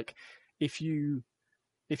just like, if you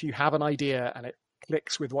have an idea and it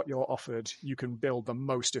clicks with what you're offered, you can build the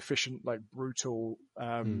most efficient, like brutal,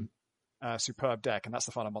 superb deck. And that's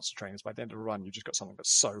the fun of Monster Train, is by the end of the run, you've just got something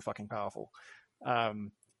that's so fucking powerful.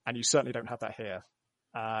 And you certainly don't have that here.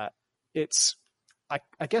 I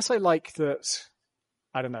guess I like that.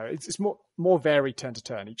 I don't know. It's more varied turn to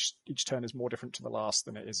turn. Each turn is more different to the last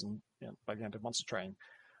than it is by the end of Monster Train.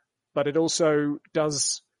 But it also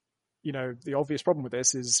does, the obvious problem with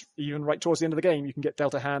this is, even right towards the end of the game, you can get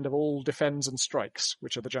dealt a hand of all defends and strikes,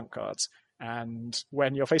 which are the junk cards. And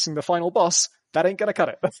when you're facing the final boss, that ain't gonna cut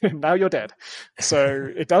it. Now you're dead. So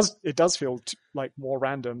it does feel like more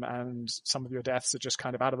random, and some of your deaths are just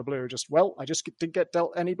kind of out of the blue. I just didn't get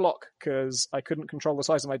dealt any block because I couldn't control the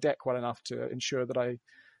size of my deck well enough to ensure that I,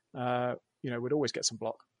 would always get some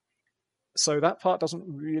block. So that part doesn't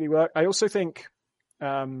really work. I also think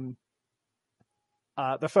the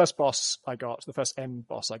first end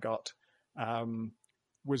boss I got,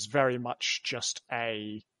 was very much just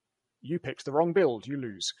you picked the wrong build, you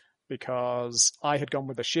lose. Because I had gone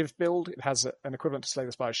with a Shiv build. It has an equivalent to Slay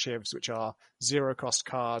the Spire's Shivs, which are 0-cost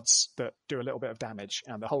cards that do a little bit of damage.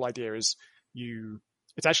 And the whole idea is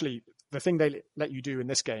it's actually the thing they let you do in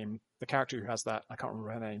this game. The character who has that, I can't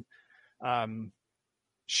remember her name.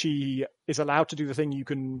 She is allowed to do the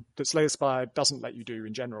thing that Slay the Spire doesn't let you do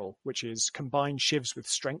in general, which is combine Shivs with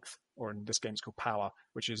Strength, or in this game it's called Power,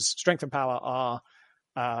 which is Strength and Power are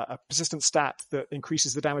a persistent stat that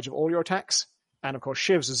increases the damage of all your attacks. And of course,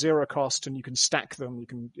 Shivs are 0 cost, and you can stack them. You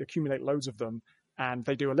can accumulate loads of them, and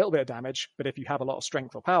they do a little bit of damage. But if you have a lot of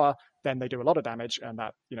strength or power, then they do a lot of damage, and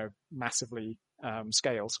that massively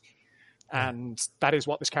scales. And that is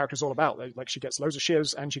what this character is all about. She gets loads of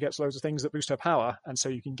Shivs, and she gets loads of things that boost her power, and so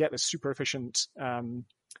you can get this super efficient killing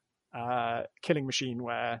machine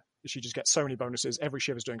where she just gets so many bonuses. Every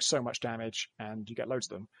Shiv is doing so much damage, and you get loads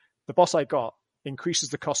of them. The boss I got increases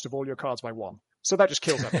the cost of all your cards by 1. So that just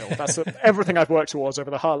kills that build. That's everything I've worked towards over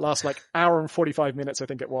the last hour and 45 minutes, I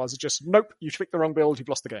think it was. It's just, nope, you picked the wrong build, you've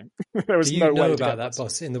lost the game. There was no way. Do you know about that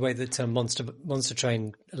boss in the way that Monster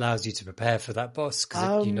Train allows you to prepare for that boss?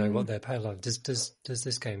 Because you know what they're pale on. Does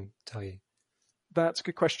this game tell you? That's a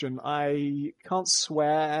good question. I can't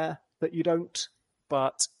swear that you don't,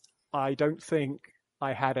 but I don't think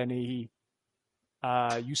I had any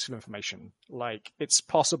useful information. Like, it's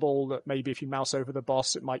possible that maybe if you mouse over the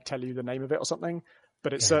boss, it might tell you the name of it or something.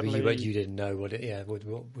 but it certainly. But you didn't know what it. Yeah,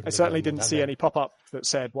 I certainly didn't see any pop up that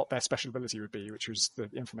said what their special ability would be, which was the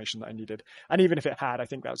information that I needed. And even if it had, I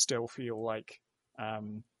think that would still feel like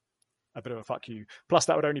a bit of a fuck you. Plus,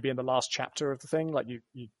 that would only be in the last chapter of the thing. Like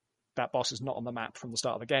that boss is not on the map from the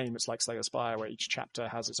start of the game. It's like Slay the Spire, where each chapter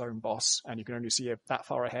has its own boss, and you can only see that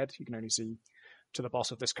far ahead. You can only see to the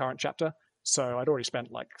boss of this current chapter. So I'd already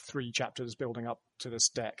spent like 3 chapters building up to this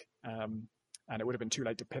deck, and it would have been too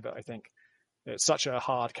late to pivot, I think. It's such a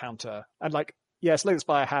hard counter. And like, yeah, Slay the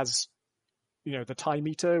Spire has, the Time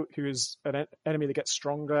Eater, who is an enemy that gets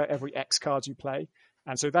stronger every X cards you play.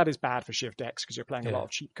 And so that is bad for Shiv decks because you're playing a lot of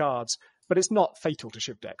cheap cards. But it's not fatal to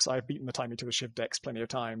Shiv decks. I've beaten the Time Eater with Shiv decks plenty of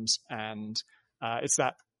times. And it's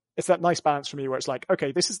that nice balance for me where it's like,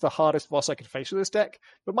 okay, this is the hardest boss I could face with this deck,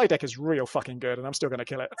 but my deck is real fucking good and I'm still going to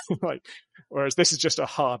kill it. Whereas this is just a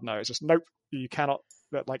hard no. It's just, nope, you cannot.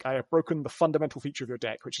 Like, I have broken the fundamental feature of your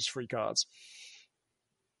deck, which is free cards.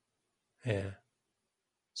 Yeah.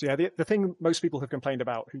 So yeah, the thing most people have complained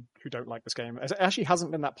about who don't like this game, it actually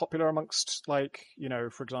hasn't been that popular amongst, like,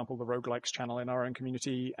 for example, the roguelikes channel in our own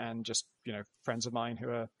community and just, friends of mine who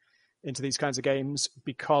are into these kinds of games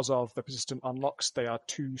because of the persistent unlocks. They are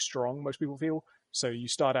too strong, most people feel. So you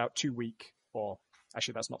start out too weak, or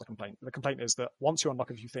actually that's not the complaint. The complaint is that once you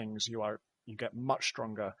unlock a few things, you get much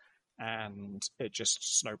stronger. And it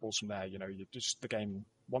just snowballs from there. The game,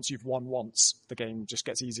 once you've won once, the game just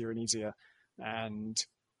gets easier and easier. And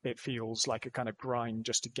it feels like a kind of grind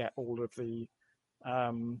just to get all of the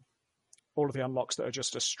unlocks that are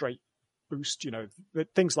just a straight boost.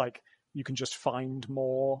 Things like you can just find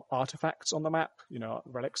more artifacts on the map,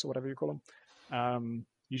 relics or whatever you call them.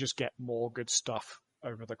 You just get more good stuff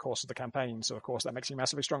over the course of the campaign. So of course that makes you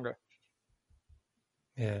massively stronger.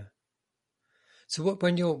 Yeah. So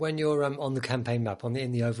when you're on the campaign map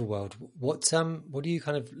in the overworld, what are you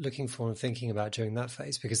kind of looking for and thinking about during that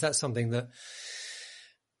phase? Because that's something that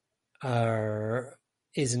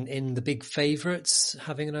isn't in the big favorites,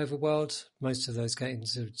 having an overworld. Most of those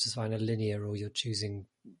games are just either linear or you're choosing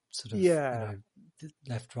sort of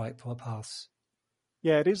left, right paths.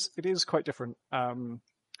 Yeah, it is quite different.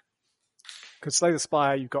 Because Slay the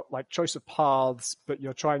Spire, you've got like choice of paths, but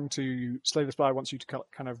you're trying to Slay the Spire wants you to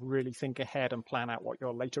kind of really think ahead and plan out what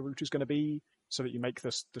your later route is going to be, so that you make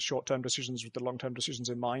the short-term decisions with the long-term decisions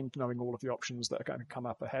in mind, knowing all of the options that are going to come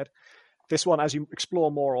up ahead. This one, as you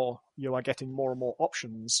explore more, you are getting more and more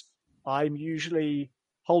options. I'm usually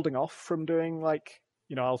holding off from doing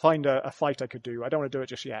I'll find a fight I could do. I don't want to do it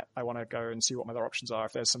just yet. I want to go and see what my other options are.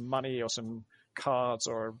 If there's some money or some cards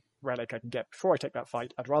or relic I can get before I take that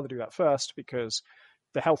fight, I'd rather do that first, because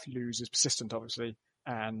the health you lose is persistent, obviously,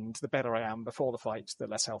 and the better I am before the fight, the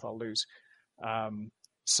less health I'll lose.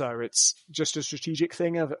 So it's just a strategic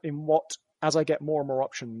thing of as I get more and more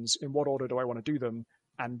options, in what order do I want to do them,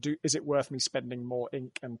 and is it worth me spending more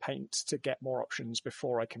ink and paint to get more options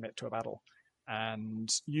before I commit to a battle?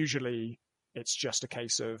 And usually it's just a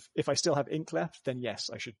case of, if I still have ink left, then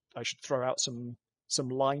yes, I should throw out some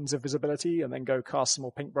lines of visibility and then go cast some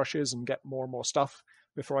more paintbrushes and get more and more stuff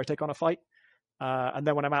before I take on a fight. And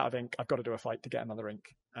then when I'm out of ink, I've got to do a fight to get another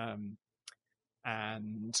ink.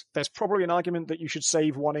 And there's probably an argument that you should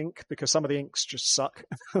save 1 ink, because some of the inks just suck.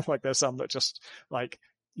 Like there's some that just like,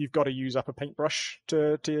 you've got to use up a paintbrush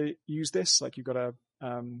to use this. Like you've got to,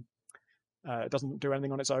 it doesn't do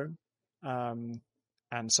anything on its own.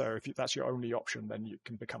 And so if that's your only option, then you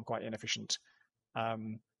can become quite inefficient.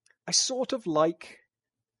 I sort of like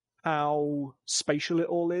how spatial it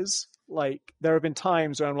all is. Like there have been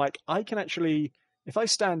times where I'm like, I can actually, if I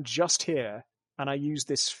stand just here and I use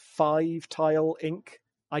this 5-tile ink,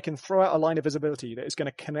 I can throw out a line of visibility that is going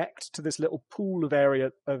to connect to this little pool of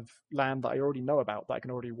area of land that I already know about, that I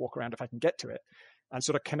can already walk around if I can get to it, and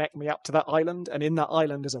sort of connect me up to that island. And in that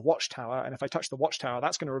island is a watchtower, and if I touch the watchtower,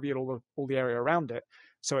 that's going to reveal all the area around it.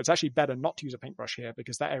 So it's actually better not to use a paintbrush here,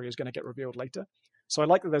 because that area is going to get revealed later. So I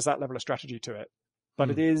like that there's that level of strategy to it,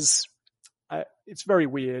 but it's very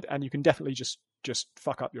weird, and you can definitely just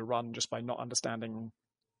fuck up your run just by not understanding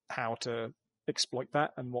how to exploit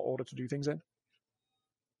that and what order to do things in.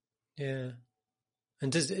 Yeah.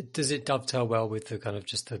 And does it dovetail well with the kind of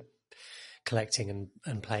just the collecting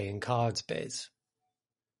and playing cards bit?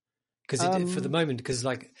 Because for the moment, because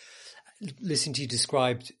like listening to you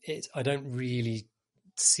described it, I don't really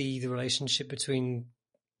see the relationship between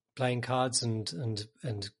playing cards and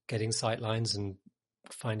getting sight lines and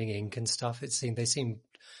finding ink and stuff. They seem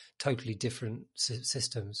totally different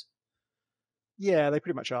systems. Yeah, they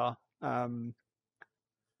pretty much are.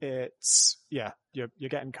 You're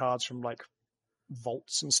getting cards from like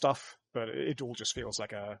vaults and stuff, but it all just feels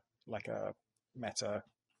like a meta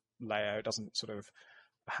layer. It doesn't sort of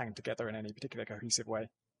hang together in any particular cohesive way.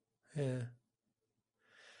 Yeah,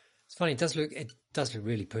 it's funny. It does look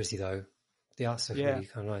really pretty though. The art's really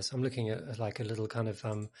kind of nice. I'm looking at like a little kind of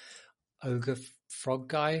ogre frog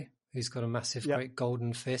guy who's got a massive, great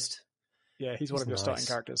golden fist. Yeah, he's one of your starting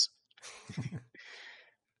characters.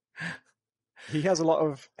 He has a lot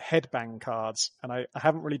of headbang cards, and I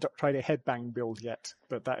haven't really tried a headbang build yet,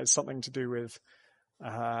 but that is something to do with,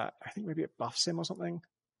 I think maybe it buffs him or something.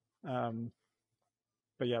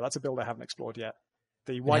 But yeah, that's a build I haven't explored yet.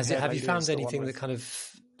 The white have you found anything that kind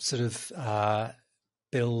of sort of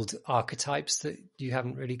build archetypes that you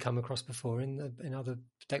haven't really come across before in other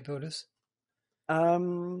deck builders?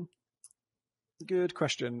 Good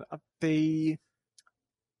question.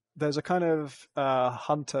 There's a kind of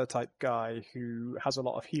hunter type guy who has a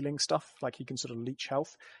lot of healing stuff, like he can sort of leech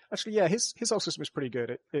health. Actually, yeah, his health system is pretty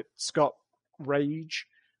good. It's got rage,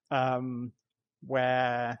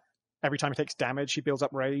 where every time he takes damage, he builds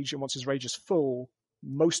up rage, and once his rage is full,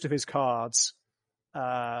 most of his cards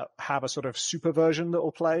have a sort of super version that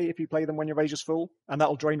will play if you play them when your rage is full, and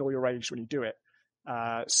that'll drain all your rage when you do it.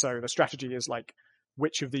 So the strategy is like,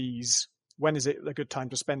 which of these, when is it a good time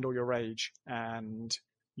to spend all your rage? And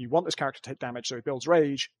you want this character to take damage, so he builds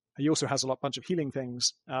rage. He also has a bunch of healing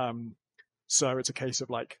things. So it's a case of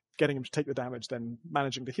like getting him to take the damage, then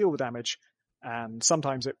managing to heal the damage. And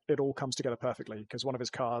sometimes it all comes together perfectly, because one of his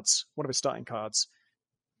starting cards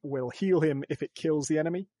will heal him if it kills the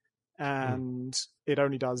enemy, and it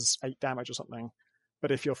only does 8 damage or something.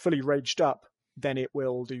 But if you're fully raged up, then it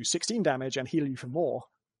will do 16 damage and heal you for more.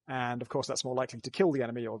 And of course, that's more likely to kill the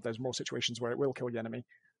enemy, or there's more situations where it will kill the enemy.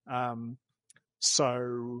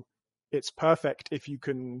 So it's perfect if you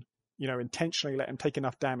can, intentionally let him take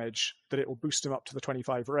enough damage that it will boost him up to the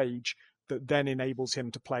 25 rage, that then enables him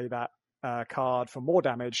to play that card for more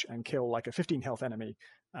damage and kill like a 15 health enemy,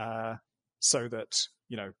 so that,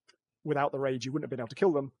 without the rage, you wouldn't have been able to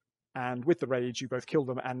kill them. And with the rage, you both kill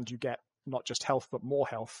them and you get not just health, but more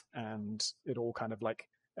health. And it all kind of like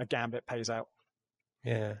a gambit pays out.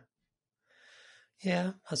 Yeah.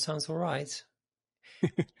 Yeah, that sounds all right.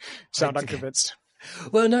 Sound unconvinced?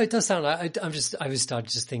 Well, no, it does sound like I was started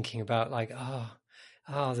just thinking about like, the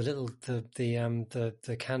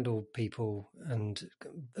candle people and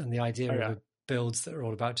the idea of builds that are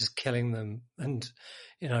all about just killing them and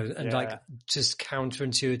like just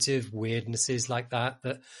counterintuitive weirdnesses like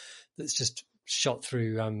that's just shot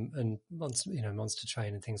through and Monster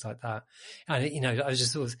Train and things like that. And I was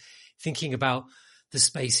just sort of thinking about the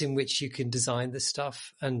space in which you can design this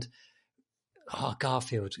stuff. And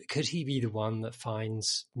Garfield, could he be the one that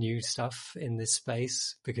finds new stuff in this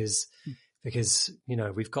space? Because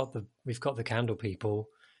we've got the candle people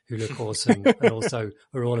who look awesome and also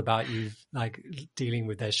are all about you like dealing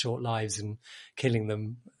with their short lives and killing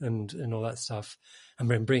them and all that stuff, and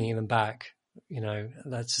then bringing them back.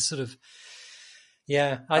 That's a sort of.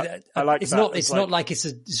 Yeah, I like it's that. It's not like it's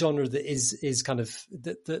a genre that is kind of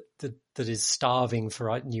that is starving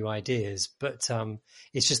for new ideas, but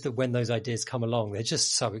it's just that when those ideas come along, they're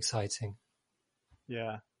just so exciting.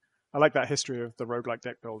 Yeah, I like that history of the roguelike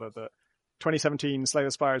deck builder. That 2017 Slay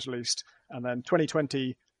the Spire is released, and then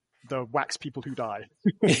 2020 the wax people who die.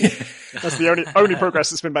 That's the only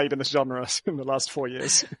progress that's been made in this genre in the last 4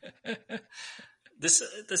 years.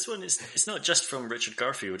 This one it's not just from Richard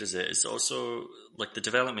Garfield, is it? It's also like the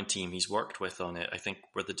development team he's worked with on it, I think,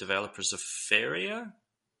 were the developers of Feria?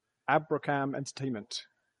 Abracam Entertainment.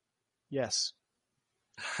 Yes.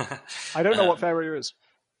 I don't know what Feria is.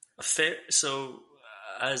 So,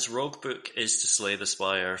 as Roguebook is to Slay the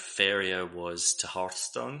Spire, Feria was to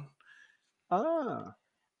Hearthstone. Ah.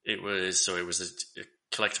 It was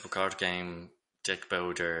a collectible card game, deck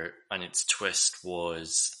builder, and its twist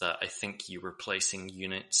was that I think you were placing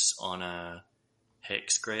units on a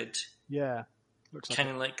hex grid. Yeah, looks kind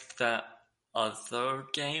of like that other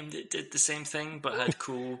game that did the same thing but had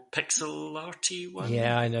cool pixel arty one.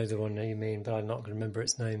 Yeah, I know the one that you mean, but I'm not going to remember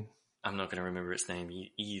its name. I'm not going to remember its name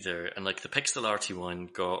either. And like the pixel arty one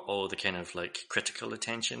got all the kind of like critical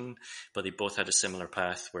attention, but they both had a similar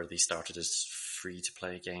path where they started as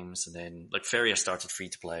free-to-play games, and then like Feria started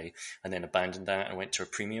free-to-play and then abandoned that and went to a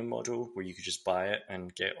premium model where you could just buy it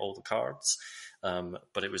and get all the cards.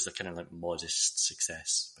 But it was a kind of like modest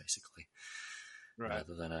success, basically, right.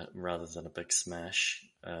 rather than a big smash.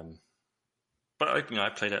 But I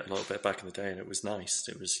played it a little bit back in the day, and it was nice.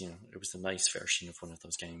 It was a nice version of one of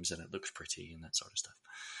those games, and it looked pretty and that sort of stuff.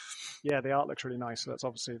 Yeah, the art looks really nice. So that's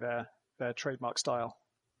obviously their trademark style.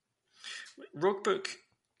 Roguebook,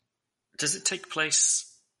 does it take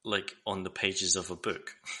place like on the pages of a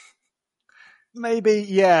book? Maybe,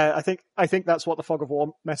 yeah. I think that's what the Fog of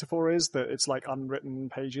War metaphor is, that it's like unwritten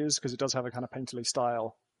pages, because it does have a kind of painterly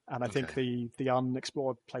style. And I think the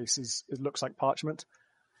unexplored places, it looks like parchment.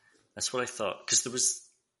 That's what I thought, because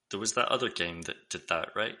there was that other game that did that,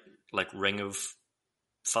 right? Like Ring of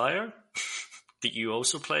Fire that you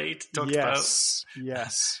also played, talked about.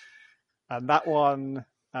 Yes. And that one,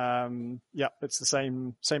 it's the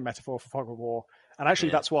same metaphor for Fog of War. And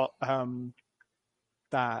actually that's what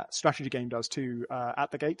that strategy game does too.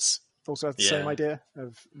 At the Gates also has the same idea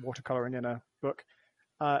of watercoloring in a book.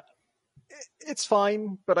 It's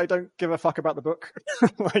fine, but I don't give a fuck about the book.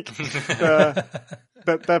 Like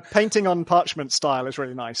the painting on parchment style is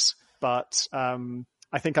really nice, but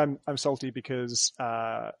I think I'm salty because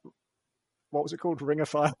what was it called? Ring of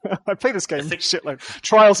Fire. I played this game shitload.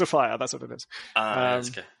 Trials of Fire. That's what it is.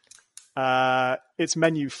 That's okay. Its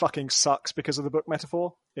menu fucking sucks because of the book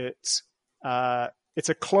metaphor. It's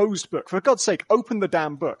a closed book. For God's sake, open the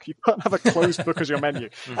damn book. You can't have a closed book as your menu.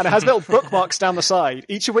 And it has little bookmarks down the side,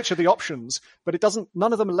 each of which are the options, but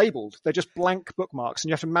none of them are labeled. They're just blank bookmarks, and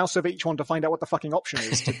you have to mouse over each one to find out what the fucking option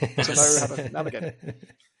is to know how to navigate it.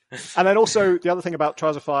 And then also, the other thing about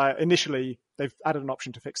Trials of Fire, initially, they've added an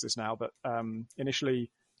option to fix this now, but initially,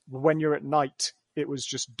 when you're at night, it was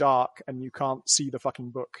just dark and you can't see the fucking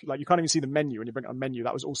book. Like, you can't even see the menu when you bring up a menu.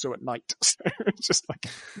 That was also at night. So it's just like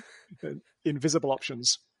invisible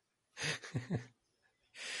options.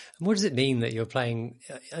 What does it mean that you're playing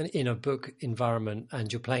in a book environment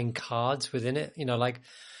and you're playing cards within it? You know, like,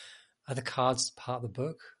 are the cards part of the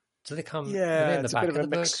book? Do they come in the back of the book? It's a bit of a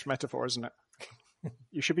mixed metaphor, isn't it?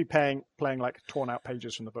 You should be playing like torn out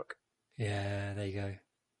pages from the book. Yeah, there you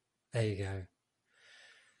go.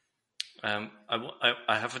 I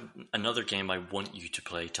have another game I want you to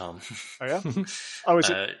play, Tom. Oh yeah? Oh,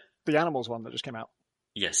 is it the Animals one that just came out?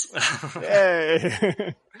 Yes.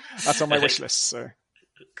 Yay! That's on my wish list. So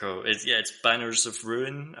cool. It's Banners of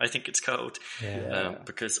Ruin, I think it's called. Yeah.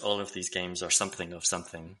 Because all of these games are something of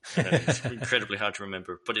something. It's incredibly hard to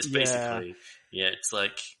remember, but it's basically it's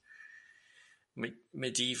like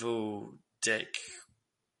medieval deck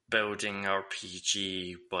building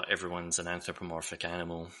RPG, but everyone's an anthropomorphic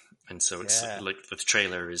animal. And so it's like the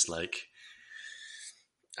trailer is like,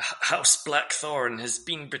 House Blackthorn has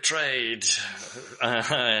been betrayed,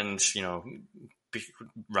 and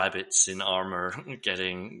rabbits in armor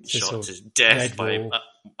getting shot to death by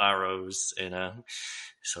arrows in a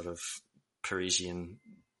sort of Parisian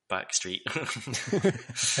backstreet.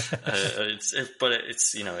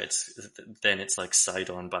 It's like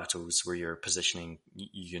side-on battles where you're positioning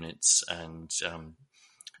units, and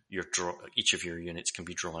each of your units can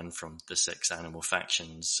be drawn from the 6 animal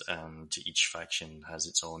factions, and each faction has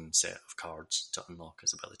its own set of cards to unlock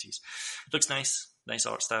as abilities. Looks nice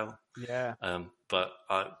art style. Yeah. But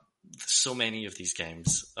so many of these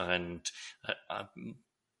games, and I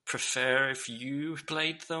prefer if you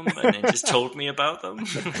played them and then just told me about them.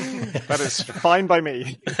 That is fine by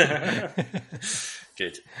me.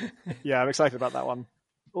 Good. Yeah, I'm excited about that one.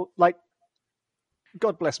 Like,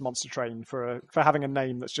 God bless Monster Train for having a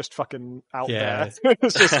name that's just fucking out there.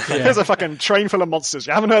 It's just here's a fucking train full of monsters.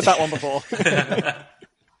 You haven't heard that one before.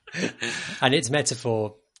 And its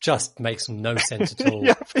metaphor just makes no sense at all.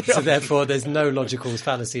 So therefore, there's no logical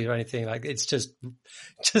fallacy or anything. Like, it's just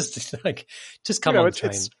come on,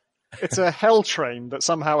 train. It's a hell train that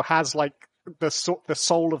somehow has like the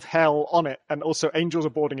soul of hell on it, and also angels are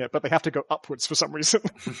boarding it, but they have to go upwards for some reason.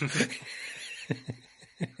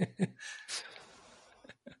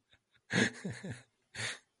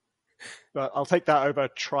 But I'll take that over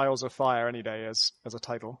Trials of Fire any day as a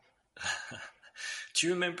title. Do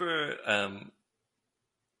you remember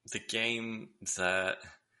the game that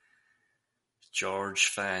George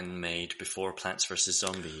Fan made before Plants vs.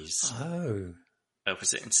 Zombies? Oh.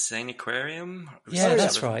 Was it Insane Aquarium? Yeah,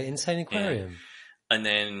 that's right, Insane Aquarium. Yeah. And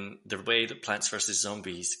then the way that Plants vs.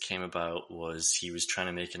 Zombies came about was he was trying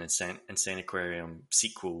to make an Insane Aquarium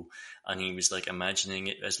sequel, and he was like imagining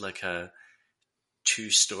it as like a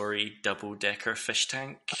 2-story double-decker fish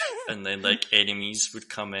tank, and then like enemies would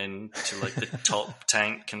come in to like the top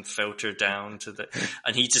tank and filter down to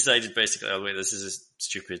and he decided basically, oh wait, this is a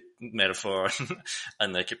stupid metaphor,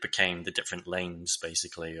 and like it became the different lanes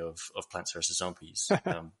basically of Plants vs. Zombies.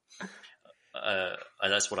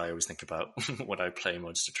 And that's what I always think about when I play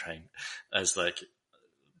Monster Train, as like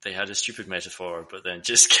they had a stupid metaphor, but then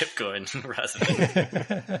just kept going rather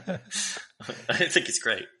than. I think it's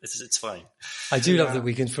great. It's fine. I do love that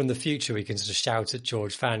we can, from the future, we can sort of shout at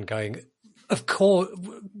George Fan, going, "Of course,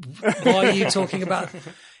 why are you talking about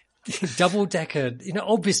Double-decker,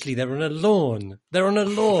 obviously they're on a lawn. They're on a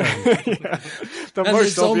lawn. Yeah. The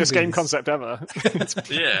most obvious game concept ever. It's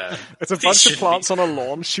a bunch of plants on a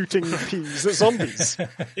lawn shooting peas at zombies.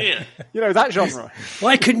 Yeah. That genre.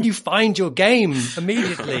 Why couldn't you find your game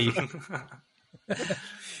immediately?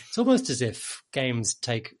 It's almost as if games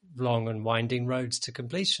take long and winding roads to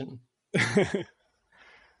completion.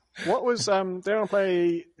 What was, did anyone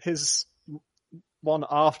play his one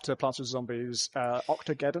after Plants vs. Zombies,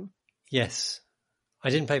 Octogeddon? Yes. I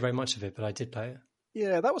didn't play very much of it, but I did play it.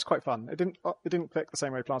 Yeah, that was quite fun. It didn't click the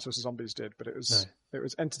same way Plants vs. Zombies did, but it was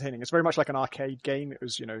entertaining. It's very much like an arcade game. It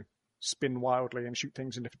was, spin wildly and shoot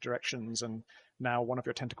things in different directions, and now one of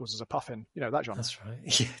your tentacles is a puffin. That genre. That's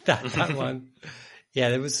right. Yeah, that one. Yeah,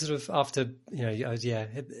 there was sort of after,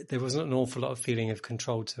 there wasn't an awful lot of feeling of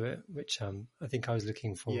control to it, which I think I was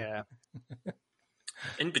looking for. Yeah.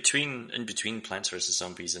 In between Plants vs.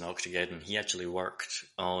 Zombies and Octogeddon, he actually worked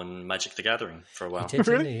on Magic the Gathering for a while. He did,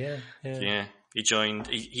 didn't he? Yeah. He joined.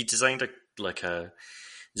 He designed a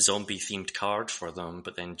zombie-themed card for them,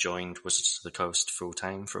 but then joined Wizards of the Coast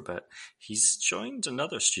full-time for a bit. He's joined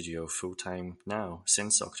another studio full-time now,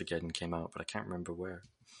 since Octogeddon came out, but I can't remember where.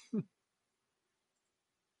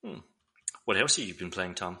 What else have you been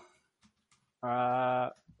playing, Tom?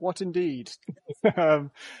 What indeed?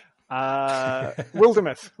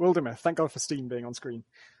 Wildermyth. Thank God for Steam being on screen.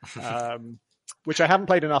 Which I haven't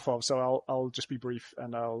played enough of, so I'll just be brief,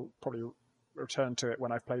 and I'll probably return to it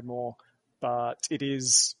when I've played more. But it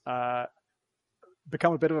is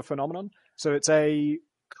become a bit of a phenomenon. So it's a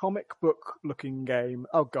comic book looking game.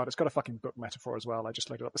 Oh God, it's got a fucking book metaphor as well. I just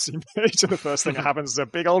loaded up the Steam page, and the first thing that happens is a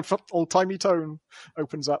big old timey tome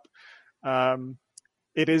opens up.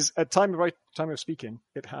 It is at time of speaking.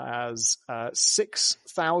 It has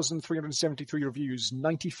 6,373 reviews,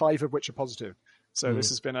 95 of which are positive. So this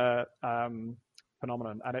has been a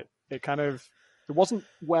phenomenon, and it wasn't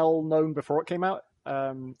well known before it came out,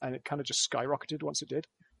 and it kind of just skyrocketed once it did.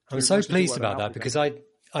 I'm so pleased about that because I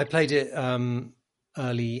played it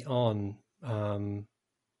early on, and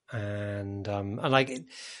I like it.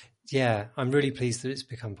 Yeah, I'm really pleased that it's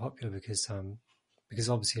become popular because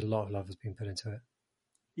obviously a lot of love has been put into it.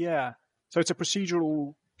 Yeah, so it's a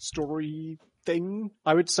procedural story thing.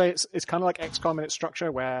 I would say it's kind of like XCOM in its structure,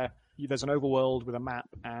 where there's an overworld with a map,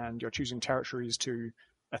 and you're choosing territories to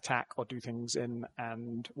attack or do things in.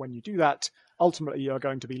 And when you do that, ultimately you're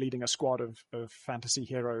going to be leading a squad of fantasy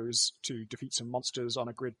heroes to defeat some monsters on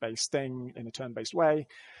a grid-based thing in a turn-based way.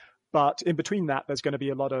 But in between that, there's going to be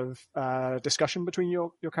a lot of discussion between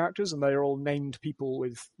your characters, and they're all named people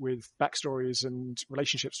with backstories and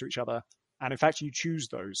relationships to each other. And in fact, you choose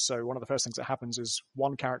those. So one of the first things that happens is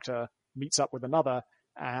one character meets up with another,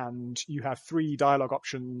 and you have 3 dialogue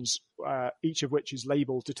options, each of which is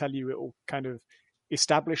labeled to tell you it will kind of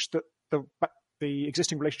establish that the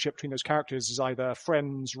existing relationship between those characters is either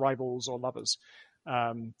friends, rivals, or lovers.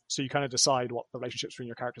 So you kind of decide what the relationships between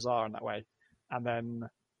your characters are in that way. And then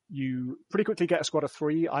you pretty quickly get a squad of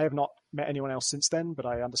 3. I have not met anyone else since then, but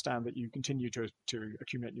I understand that you continue to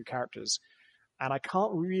accumulate new characters. And I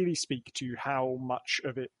can't really speak to how much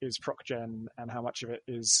of it is proc-gen and how much of it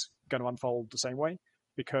is going to unfold the same way,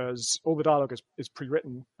 because all the dialogue is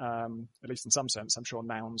pre-written, at least in some sense. I'm sure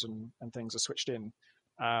nouns and things are switched in.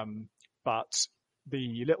 But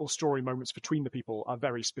the little story moments between the people are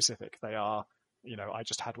very specific. They are, I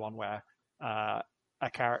just had one where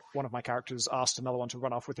one of my characters asked another one to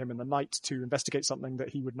run off with him in the night to investigate something that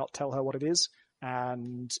he would not tell her what it is.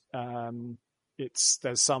 And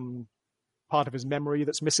there's some part of his memory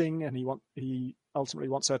that's missing, and he ultimately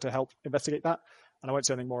wants her to help investigate that. And I won't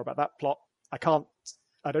say anything more about that plot. I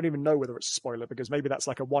don't even know whether it's a spoiler, because maybe that's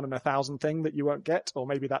like a 1 in 1,000 thing that you won't get, or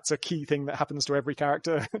maybe that's a key thing that happens to every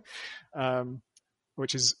character,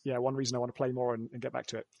 which is one reason I want to play more and get back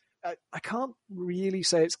to it. I can't really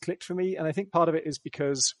say it's clicked for me, and I think part of it is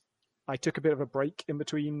because I took a bit of a break in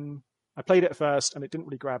between. I played it at first, and it didn't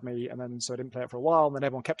really grab me, and then so I didn't play it for a while, and then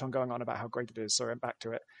everyone kept on going on about how great it is, so I went back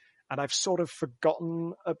to it. And I've sort of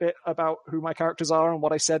forgotten a bit about who my characters are and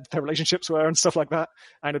what I said their relationships were and stuff like that.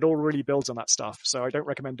 And it all really builds on that stuff. So I don't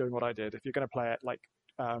recommend doing what I did. If you're going to play it,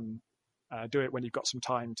 do it when you've got some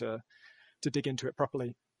time to dig into it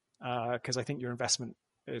properly. Because I think your investment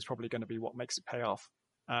is probably going to be what makes it pay off.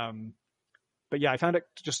 But yeah, I found it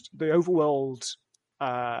just the overworld.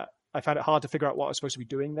 I found it hard to figure out what I was supposed to be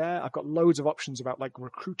doing there. I've got loads of options about like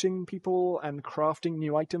recruiting people and crafting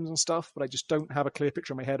new items and stuff, but I just don't have a clear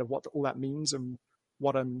picture in my head of what all that means and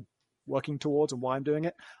what I'm working towards and why I'm doing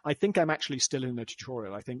it. I think I'm actually still in a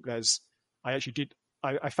tutorial. I think I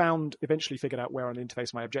found eventually figured out where on the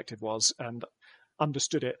interface my objective was, and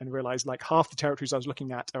understood it and realized like half the territories I was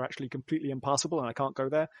looking at are actually completely impassable and I can't go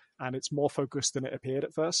there. And it's more focused than it appeared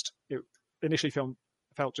at first. It initially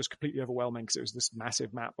felt just completely overwhelming because it was this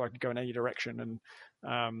massive map where I could go in any direction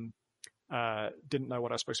and didn't know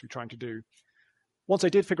what I was supposed to be trying to do. Once I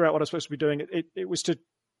did figure out what I was supposed to be doing, it was to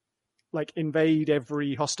like invade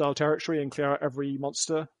every hostile territory and clear out every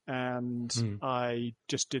monster. And I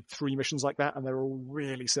just did 3 missions like that, and they're all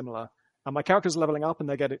really similar. And my characters are leveling up,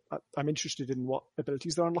 and I'm interested in what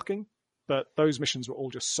abilities they're unlocking. But those missions were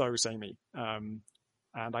all just so samey. And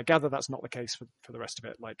I gather that's not the case for the rest of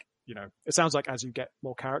it. Like, it sounds like as you get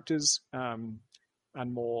more characters and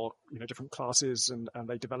more, different classes and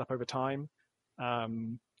they develop over time,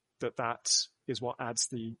 that is what adds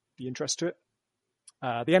the interest to it.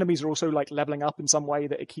 The enemies are also like leveling up in some way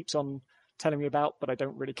that it keeps on telling me about, but I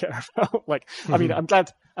don't really care about. Like, I mean, I'm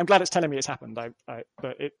glad it's telling me it's happened.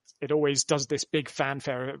 But it always does this big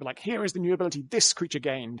fanfare of like, here is the new ability this creature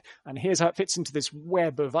gained, and here's how it fits into this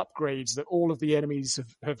web of upgrades that all of the enemies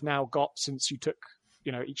have now got since you took,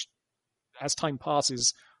 each as time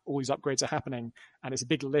passes, all these upgrades are happening, and it's a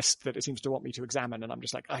big list that it seems to want me to examine, and I'm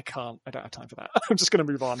just like, I don't have time for that. I'm just going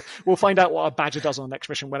to move on. We'll find out what a badger does on the next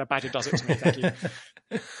mission when a badger does it to me. Thank you.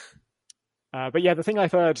 But yeah, the thing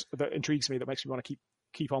I've heard that intrigues me, that makes me want to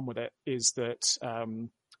keep on with it, is that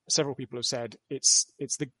several people have said it's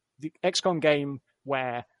the XCOM game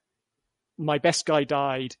where my best guy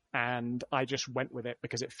died and I just went with it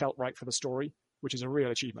because it felt right for the story, which is a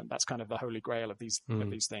real achievement. That's kind of the holy grail of these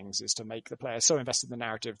things, is to make the player so invested in the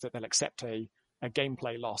narrative that they'll accept a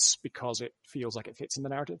gameplay loss because it feels like it fits in the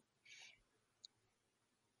narrative.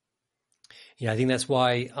 Yeah, I think that's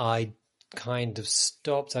why I kind of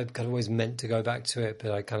stopped. I kind of always meant to go back to it,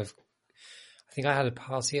 but I think I had a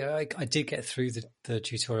party. I did get through the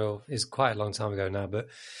tutorial. It's quite a long time ago now, but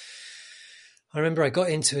I remember I got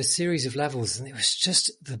into a series of levels and it was just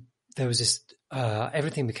there was this,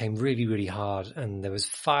 everything became really, really hard, and there was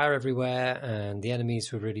fire everywhere, and the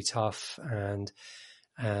enemies were really tough, and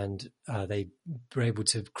they were able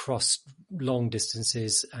to cross long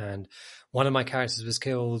distances, and one of my characters was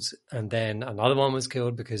killed, and then another one was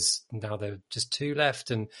killed because now there were just 2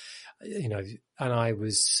 left, and and I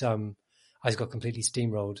just got completely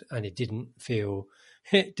steamrolled, and it didn't feel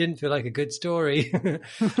like a good story.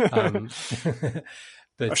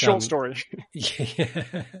 But a short story.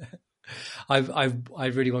 Yeah. I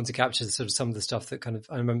really want to capture sort of some of the stuff that kind of,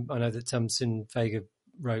 I know that Sin Vega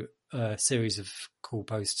wrote a series of cool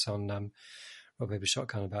posts on Rob Paper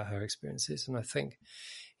Shotgun about her experiences, and I think,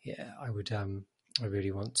 I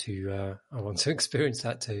really want to experience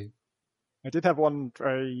that too. I did have one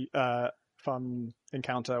very fun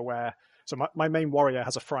encounter where, so my main warrior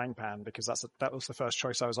has a frying pan, because that was the first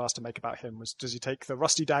choice I was asked to make about him, was does he take the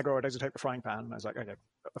rusty dagger or does he take the frying pan? And I was like, okay,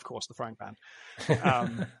 of course, the frying pan.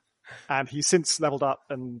 And he's since leveled up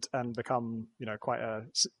and become, quite a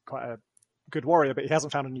good warrior, but he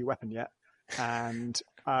hasn't found a new weapon yet. And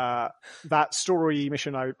that story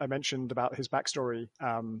mission I mentioned about his backstory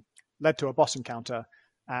led to a boss encounter,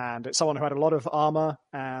 and it's someone who had a lot of armor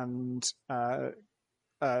and a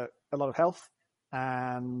lot of health.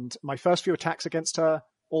 And my first few attacks against her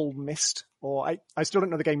all missed, or I still don't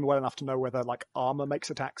know the game well enough to know whether like armor makes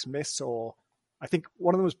attacks miss, or I think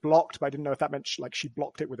one of them was blocked, but I didn't know if that meant like she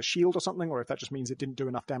blocked it with a shield or something, or if that just means it didn't do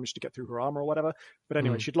enough damage to get through her armor or whatever. But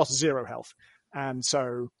anyway, she'd lost 0 health. And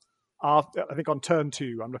so I think on turn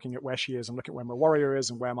 2, I'm looking at where she is. I'm looking at where my warrior is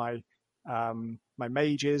and where my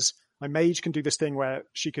mage is. My mage can do this thing where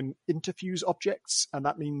she can interfuse objects, and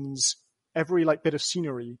that means every like bit of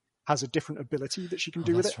scenery has a different ability that she can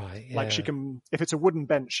do with it. Right, yeah. Like she can, if it's a wooden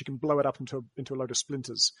bench, she can blow it up into a load of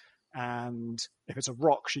splinters. And if it's a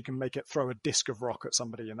rock, she can make it throw a disc of rock at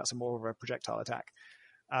somebody, and that's more of a projectile attack.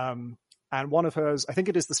 And one of hers, I think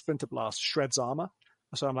it is the Splinter Blast, shreds armor.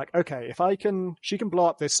 So I'm like, okay, she can blow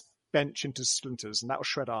up this bench into splinters, and that will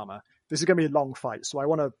shred armor. This is going to be a long fight, so I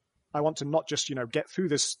want to not just get through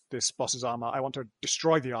this boss's armor. I want to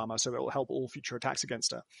destroy the armor so it will help all future attacks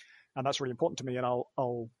against her, and that's really important to me. And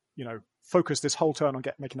I'll focus this whole turn on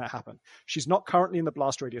making that happen. She's not currently in the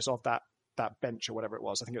blast radius of that bench or whatever it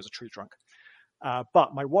was. I think it was a tree trunk.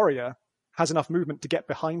 But my warrior has enough movement to get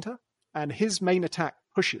behind her, and his main attack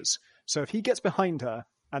pushes. So if he gets behind her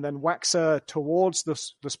and then whacks her towards the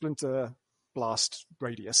splinter blast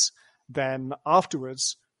radius, then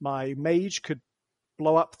afterwards my mage could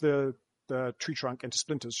blow up the tree trunk into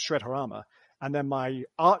splinters, shred her armor, and then my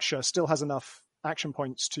archer still has enough action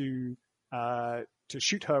points to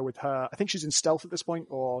shoot her with her. I think she's in stealth at this point,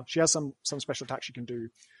 or she has some special attack she can do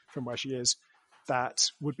from where she is that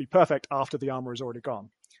would be perfect after the armor is already gone.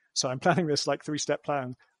 So I'm planning this like 3-step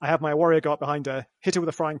plan. I have my warrior go up behind her, hit her with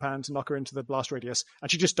a frying pan to knock her into the blast radius,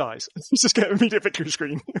 and she just dies. Just get an immediate victory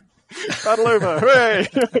screen. Battle over! Hooray!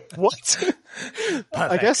 What? Perfect.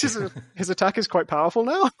 I guess his attack is quite powerful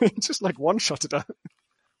now. Just like one-shotted her.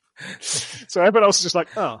 So everyone else is just like,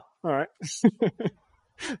 oh, all right.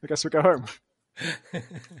 I guess we'll go home.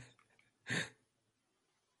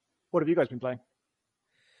 What have you guys been playing?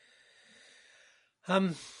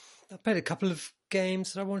 I played a couple of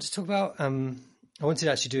games that I wanted to talk about. I wanted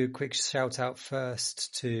to actually do a quick shout out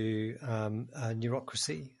first to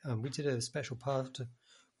Neurocracy. We did a special part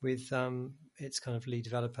with its kind of lead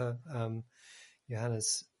developer,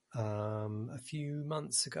 Johannes, a few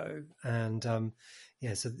months ago, and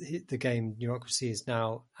so the game Neurocracy is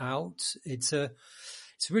now out. It's a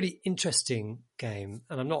really interesting game,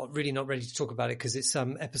 and I'm not ready to talk about it because it's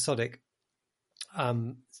episodic.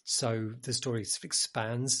 So the story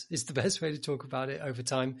expands is the best way to talk about it over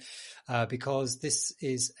time, because this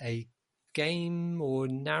is a game or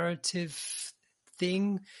narrative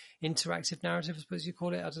thing, interactive narrative, I suppose you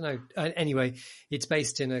call it. I don't know. Anyway, it's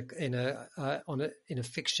based in a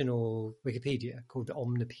fictional Wikipedia called the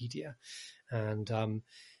Omnipedia, and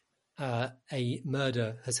a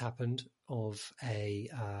murder has happened of a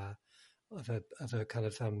kind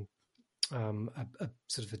of a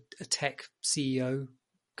sort of a tech CEO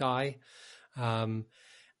guy,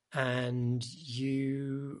 and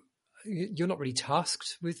you're not really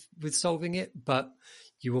tasked with solving it, but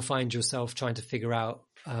you will find yourself trying to figure out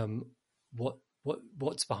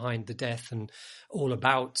what's behind the death and all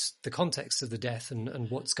about the context of the death and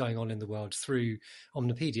what's going on in the world through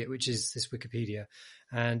Omnipedia, which is this Wikipedia,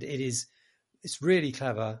 and it's really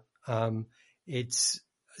clever. It's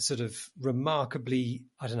sort of remarkably,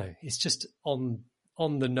 I don't know, it's just on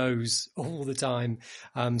the nose all the time.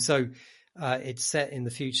 So it's set in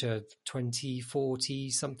the future,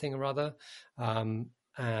 2040 something or other,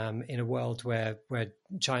 in a world where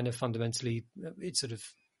China fundamentally, it sort of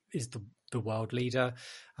is the world leader,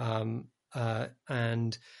 and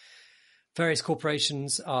various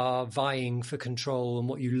corporations are vying for control. And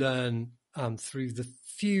what you learn through the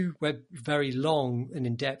few very long and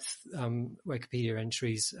in-depth Wikipedia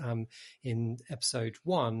entries in episode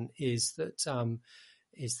 1 is that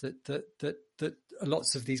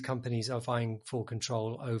lots of these companies are vying for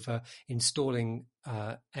control over installing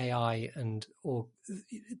AI or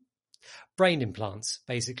brain implants,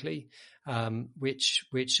 basically,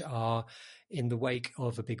 which are in the wake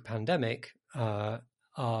of a big pandemic, are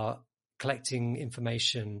collecting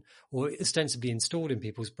information, or ostensibly installed in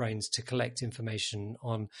people's brains to collect information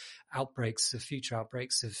on future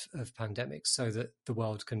outbreaks of pandemics, so that the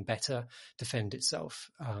world can better defend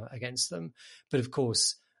itself against them. But of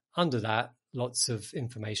course, under that, lots of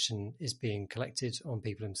information is being collected on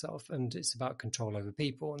people themselves, and it's about control over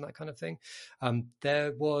people and that kind of thing.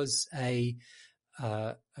 There was a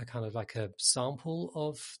kind of like a sample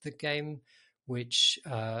of the game, which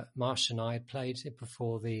Marsh and I had played it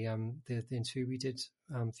before the interview we did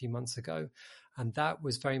a few months ago, and that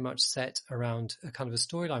was very much set around a kind of a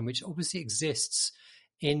storyline which obviously exists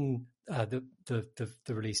in the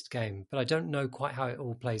released game, but I don't know quite how it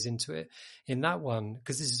all plays into it in that one,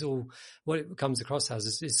 because this is all what it comes across as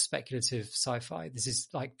is speculative sci-fi. This is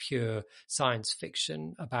like pure science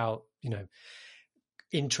fiction about,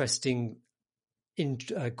 interesting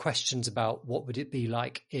questions about what would it be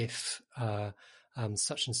like if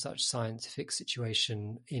such and such scientific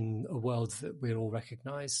situation in a world that we all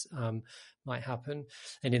recognize might happen.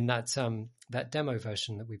 And in that demo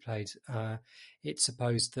version that we played, it's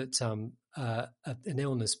supposed that an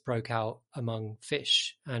illness broke out among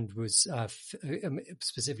fish and was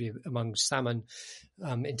specifically among salmon,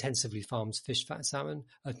 intensively farmed fish farming,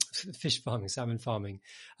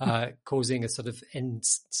 causing a sort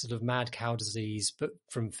of mad cow disease, but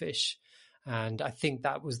from fish. And I think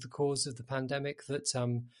that was the cause of the pandemic that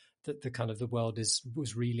the kind of the world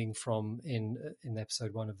was reeling from in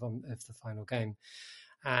episode 1 of the final game.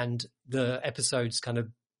 And the episodes kind of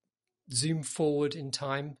zoom forward in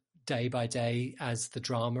time, day by day, as the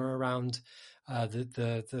drama around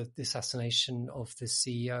the assassination of the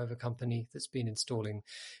CEO of a company that's been installing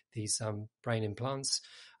these brain implants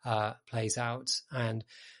plays out. And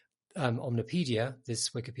Omnipedia,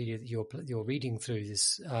 this Wikipedia that you're reading through,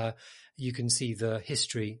 this you can see the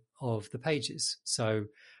history of the pages. So,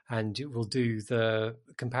 and it will do the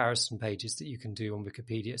comparison pages that you can do on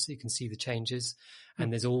Wikipedia, so you can see the changes.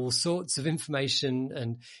 And there's all sorts of information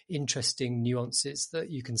and interesting nuances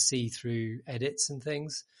that you can see through edits and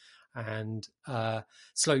things. and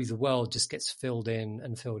slowly the world just gets filled in,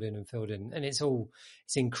 and it's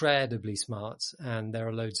incredibly smart. And there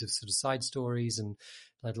are loads of sort of side stories and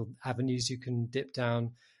little avenues you can dip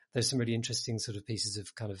down. There's some really interesting sort of pieces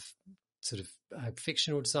of kind of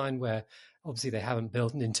fictional design where obviously they haven't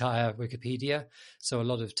built an entire Wikipedia, so a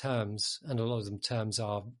lot of terms, and a lot of them terms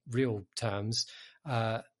are real terms,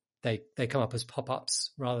 they come up as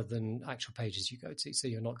pop-ups rather than actual pages you go to, so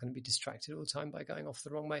you're not going to be distracted all the time by going off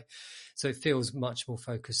the wrong way. So it feels much more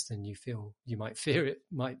focused than you might fear it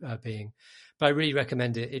might being. But I really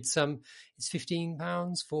recommend it. It's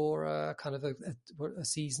 £15 for kind of a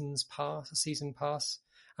season pass.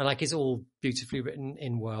 And like, it's all beautifully written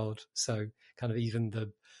in world. So kind of even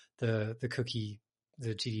the cookie,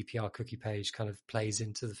 the GDPR cookie page kind of plays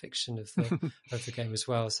into the fiction of the of the game as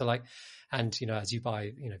well. So like, and as you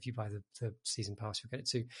buy, if you buy the season pass, you'll get it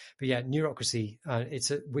too. But yeah, Neurocracy, it's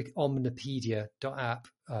at omnipedia.app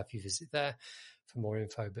if you visit there for more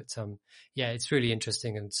info. But yeah, it's really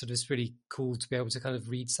interesting, and sort of it's really cool to be able to kind of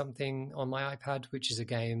read something on my iPad, which is a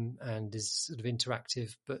game and is sort of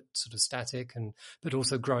interactive but sort of static, but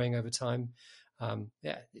also growing over time.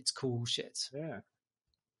 Yeah, it's cool shit. Yeah.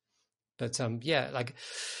 But yeah, like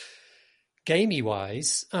gamey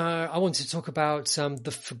wise, I wanted to talk about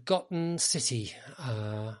the Forgotten City,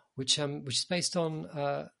 which is based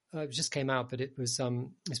on it just came out, but it's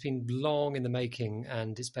been long in the making,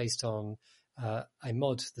 and it's based on a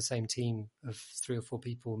mod the same team of 3 or 4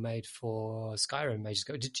 people made for Skyrim ages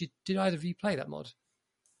ago. Did either of you play that mod?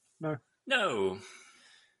 No.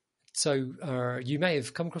 So you may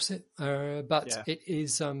have come across it, but it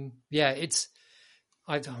is it's.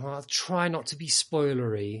 I'll try not to be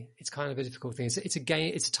spoilery. It's kind of a difficult thing. It's a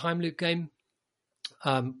game. It's a time loop game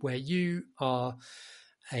where you are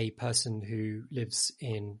a person who lives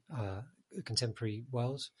in a contemporary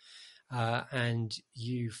world, and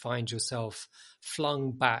you find yourself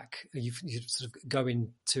flung back. You sort of go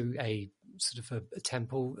into a sort of a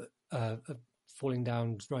temple, a falling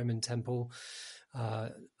down Roman temple,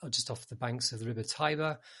 just off the banks of the river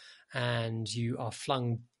Tiber, and you are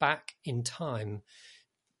flung back in time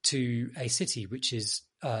to a city which is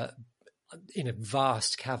in a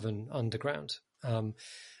vast cavern underground.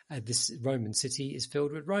 This Roman city is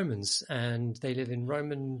filled with Romans, and they live in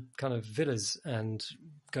Roman kind of villas and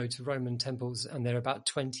go to Roman temples, and there are about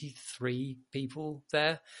 23 people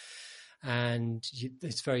there. And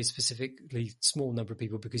it's very specifically small number of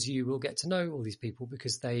people, because you will get to know all these people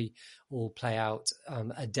because they all play out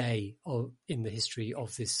a day in the history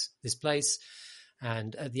of this place.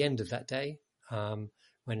 And at the end of that day,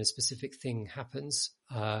 when a specific thing happens,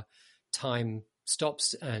 time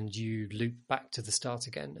stops and you loop back to the start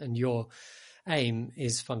again. And your aim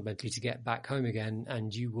is fundamentally to get back home again,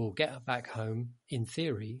 and you will get back home in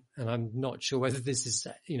theory. And I'm not sure whether this is,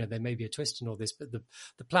 there may be a twist in all this, but the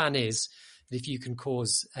plan is that if you can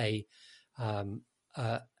cause a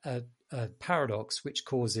paradox which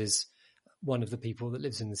causes one of the people that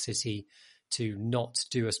lives in the city to not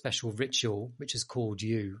do a special ritual which has called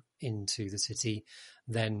you into the city,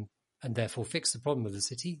 and therefore fix the problem of the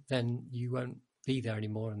city, then you won't be there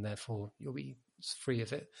anymore, and therefore you'll be free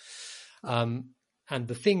of it. And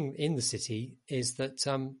the thing in the city is that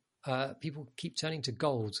people keep turning to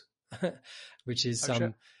gold, which is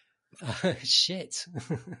shit.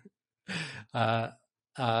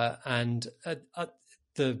 And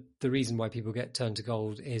the reason why people get turned to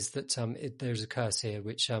gold is that there's a curse here,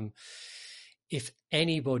 which if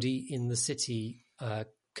anybody in the city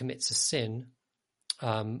commits a sin,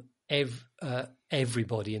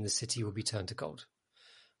 everybody in the city will be turned to gold.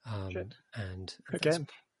 And again,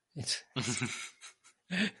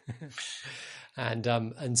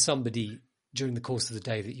 and somebody during the course of the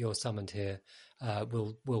day that you're summoned here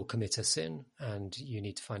will commit a sin, and you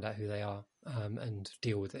need to find out who they are and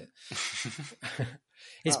deal with it.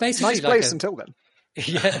 It's basically nice place until then.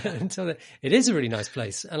 Yeah, until then. It is a really nice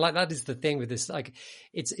place, and like that is the thing with this. Like,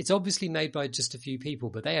 it's obviously made by just a few people,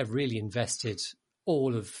 but they have really invested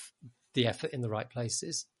all of the effort in the right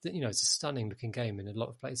places. It's a stunning looking game in a lot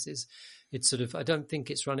of places. It's sort of, I don't think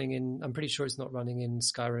it's running in, I'm pretty sure it's not running in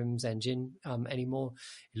Skyrim's engine anymore.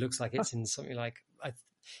 It looks like it's in something like, I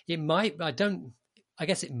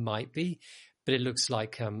guess it might be, but it looks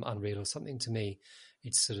like Unreal or something to me.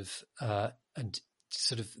 It's sort of,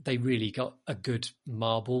 they really got a good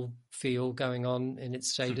marble feel going on in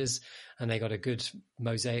its shaders, and they got a good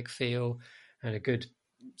mosaic feel and a good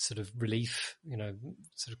sort of relief,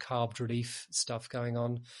 sort of carved relief stuff going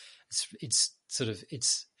on.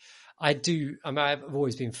 I do. I mean, I've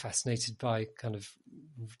always been fascinated by kind of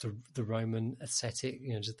the Roman aesthetic,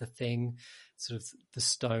 just the thing, sort of the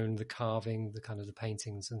stone, the carving, the kind of the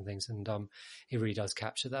paintings and things. And it really does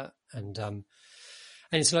capture that. And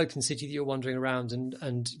it's an open city that you're wandering around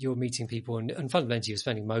and you're meeting people and fundamentally you're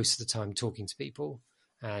spending most of the time talking to people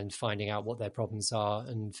and finding out what their problems are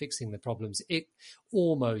and fixing the problems. It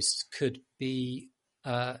almost could be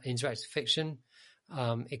interactive fiction.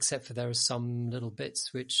 Except for there are some little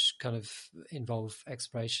bits which kind of involve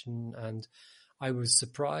exploration, and I was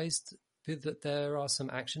surprised that there are some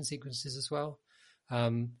action sequences as well.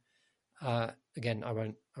 Again, I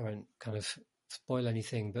won't kind of spoil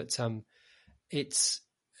anything, but I'm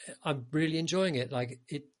really enjoying it. Like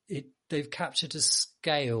they've captured a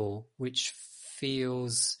scale which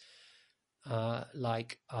feels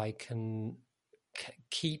like I can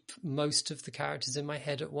keep most of the characters in my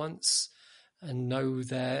head at once. And know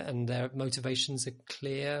their motivations are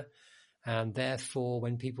clear, and therefore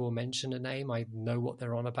when people mention a name, I know what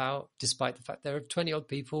they're on about, despite the fact there are 20 odd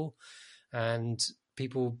people, and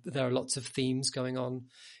there are lots of themes going on.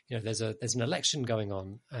 There's an election going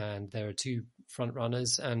on, and there are two front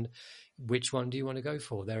runners, and which one do you want to go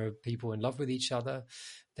for? There are people in love with each other.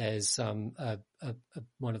 There's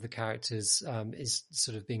one of the characters is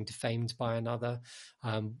sort of being defamed by another.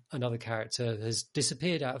 Another character has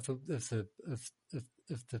disappeared out of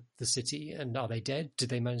the city, and are they dead? Did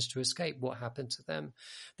they manage to escape? What happened to them?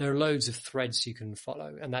 There are loads of threads you can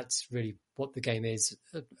follow, and that's really what the game is,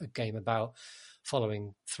 a game about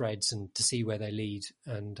following threads and to see where they lead.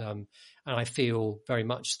 And I feel very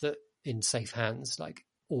much that in safe hands, like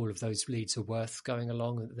all of those leads are worth going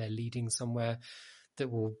along, that they're leading somewhere that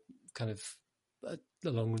will kind of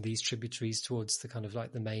along these tributaries towards the kind of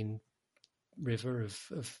like the main river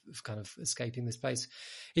of kind of escaping this place.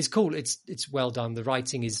 It's cool. It's well done. The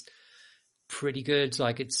writing is pretty good.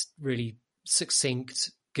 Like it's really succinct,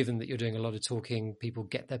 given that you're doing a lot of talking. People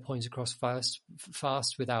get their points across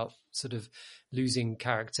fast without sort of losing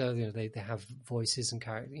character. They have voices and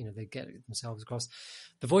character, they get themselves across.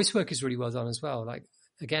 The voice work is really well done as well. Like,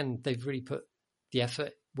 again, they've really put the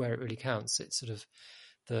effort where it really counts. It's sort of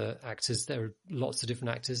the actors, there are lots of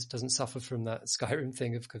different actors. It doesn't suffer from that Skyrim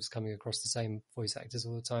thing of course coming across the same voice actors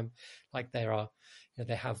all the time. Like there are,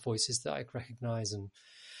 they have voices that I recognize, and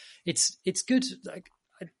it's good. Like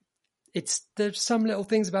there's some little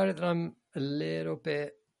things about it that I'm a little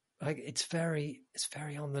bit like, it's very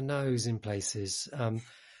on the nose in places.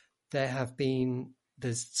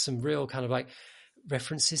 There's some real kind of like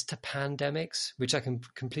references to pandemics, which I can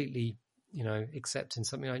completely, accept in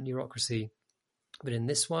something like Neurocracy. But in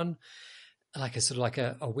this one, like a sort of like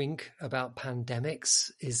a wink about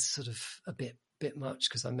pandemics is sort of a bit much,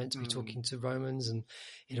 because I'm meant to be talking to Romans, and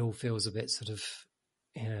it all feels a bit sort of,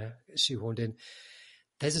 shoehorned in.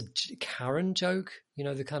 There's a Karen joke,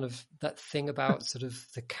 the kind of that thing about sort of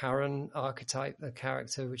the Karen archetype, the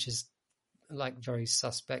character, which is like very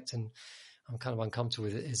suspect, and I'm kind of uncomfortable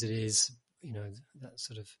with it as it is, that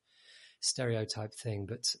sort of stereotype thing.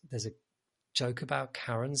 But there's a joke about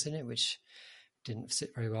Karens in it, which didn't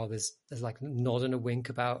sit very well. There's like a nod and a wink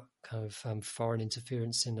about kind of foreign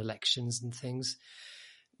interference in elections and things,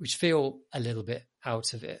 which feel a little bit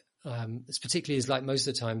out of it. It's particularly as like most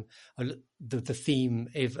of the time, the theme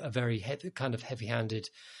is a very heavy-handed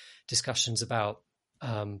discussions about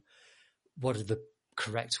what are the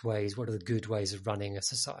correct ways, what are the good ways of running a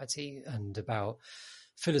society, and about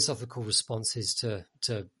philosophical responses to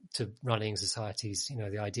running societies.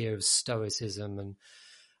 The idea of stoicism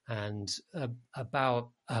and about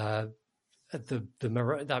the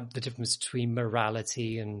difference between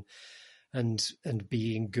morality and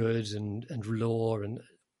being good and law and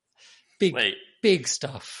big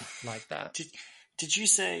stuff like that. Did you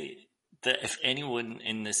say that if anyone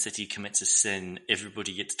in the city commits a sin,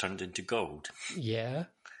 everybody gets turned into gold? Yeah.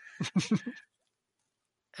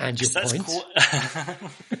 And your point?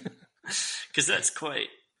 Because that's quite...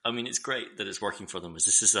 I mean, it's great that it's working for them as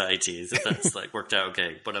a society, that that's like worked out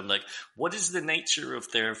okay. But I'm like, what is the nature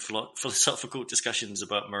of their philosophical discussions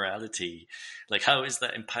about morality? Like, how is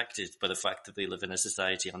that impacted by the fact that they live in a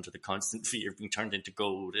society under the constant fear of being turned into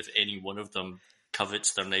gold if any one of them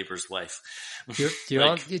covets their neighbour's wife? You're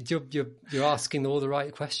asking all the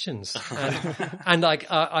right questions, and like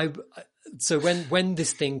so when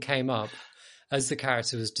this thing came up, as the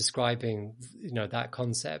character was describing, that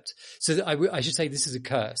concept. So I should say this is a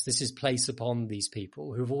curse. This is placed upon these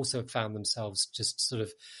people who have also found themselves just sort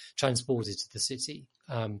of transported to the city.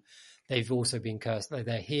 They've also been cursed.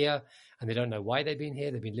 They're here and they don't know why they've been here.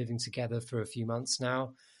 They've been living together for a few months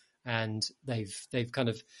now. and they've kind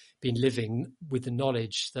of been living with the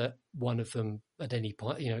knowledge that one of them at any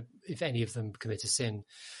point, if any of them commit a sin.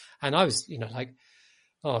 And I was, like,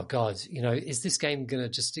 oh God, is this game going to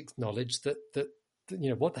just acknowledge that,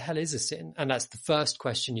 what the hell is a sin? And that's the first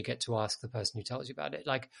question you get to ask the person who tells you about it.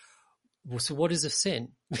 Like, well, so what is a sin?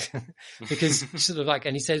 Because sort of like,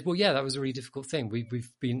 and he says, well, yeah, that was a really difficult thing.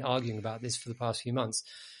 We've been arguing about this for the past few months,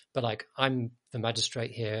 but like, I'm the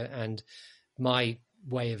magistrate here, and my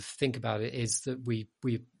way of think about it is that we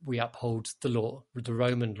uphold the law, the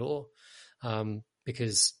Roman law,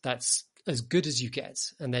 because that's as good as you get.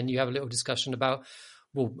 And then you have a little discussion about,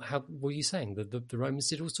 well, how were you saying that the Romans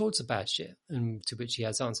did all sorts of bad shit? And to which he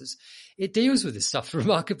has answers. It deals with this stuff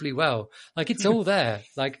remarkably well. Like, it's all there.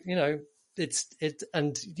 Like, like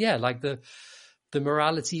the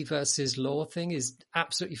morality versus law thing is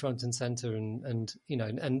absolutely front and center, and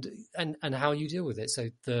how you deal with it. So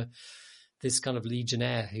this kind of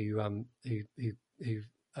legionnaire who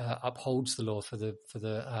upholds the law for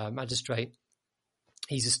the magistrate,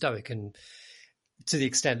 he's a stoic, and to the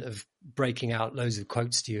extent of breaking out loads of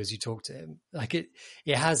quotes to you as you talk to him. Like it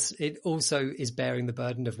also is bearing the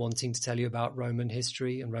burden of wanting to tell you about Roman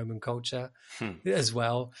history and Roman culture as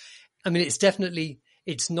well. I mean,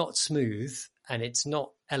 it's not smooth and it's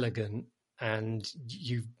not elegant, and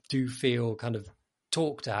you do feel kind of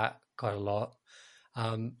talked at quite a lot.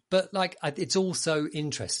 But like, it's also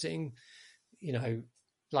interesting,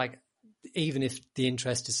 like, even if the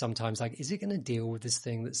interest is sometimes like, is it going to deal with this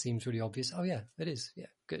thing that seems really obvious? Oh yeah, it is. Yeah.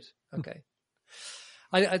 Good. Okay.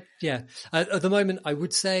 At the moment, I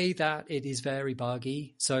would say that it is very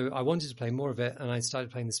buggy. So I wanted to play more of it, and I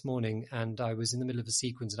started playing this morning, and I was in the middle of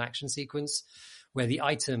an action sequence where the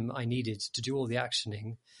item I needed to do all the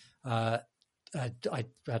actioning, I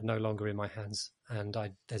had no longer in my hands, and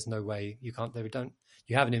there's no way you have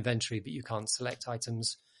an inventory, but you can't select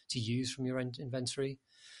items to use from your inventory.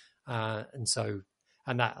 It's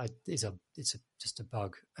just a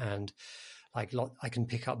bug. And like, I can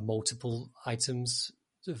pick up multiple items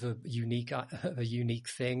of a unique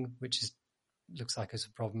thing, which looks like it's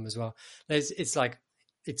a problem as well. It's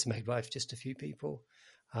made by just a few people.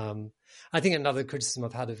 I think another criticism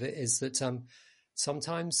I've had of it is that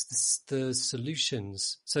sometimes the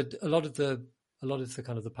solutions. So a lot of the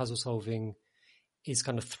kind of the puzzle solving is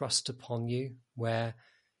kind of thrust upon you, where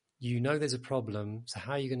there's a problem. So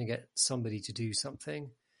how are you going to get somebody to do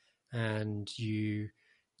something? And you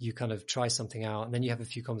kind of try something out, and then you have a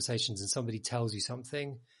few conversations, and somebody tells you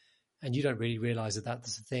something, and you don't really realize that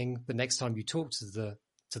that's the thing. But next time you talk to the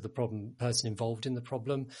person involved in the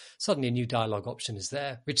problem, suddenly a new dialogue option is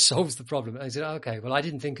there, which solves the problem. And I said, okay, well, I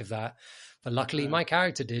didn't think of that, but luckily my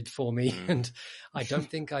character did for me. And I don't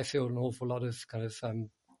think I feel an awful lot of kind of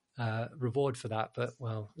reward for that, but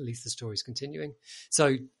well, at least the story's continuing.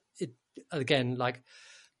 So again, like,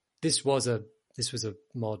 this was a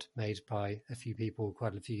mod made by a few people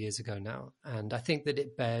quite a few years ago now, and I think that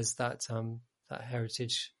it bears that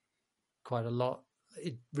heritage quite a lot.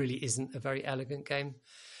 It really isn't a very elegant game.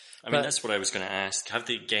 I mean, that's what I was going to ask. Have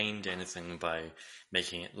they gained anything by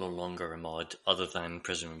making it no longer a mod, other than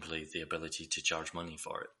presumably the ability to charge money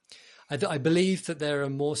for it? I believe that there are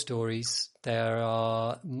more stories.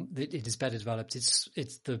 It is better developed.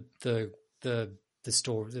 It's the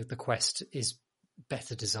story, the quest is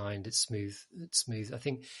better designed. It's smooth. I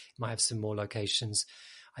think it might have some more locations.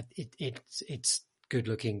 It's good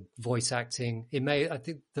looking voice acting. I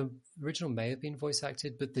think the original may have been voice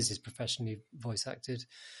acted, but this is professionally voice acted.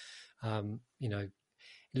 It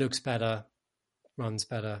looks better, runs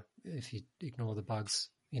better if you ignore the bugs.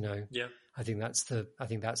 Yeah. I think that's the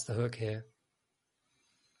hook here.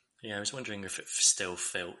 Yeah, I was wondering if it still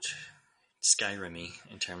felt Skyrim-y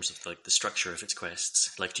in terms of like the structure of its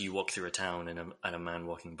quests. Like, do you walk through a town and a man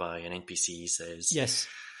walking by, an NPC says,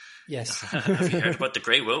 Yes. Have you heard about the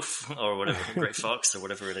Grey Wolf or whatever, Grey Fox or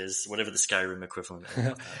whatever it is, whatever the Skyrim equivalent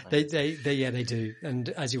is? They do. And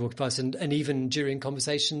as you walk past, and even during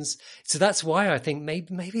conversations, so that's why I think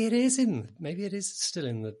maybe it is still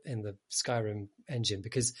in the Skyrim engine,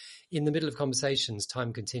 because in the middle of conversations,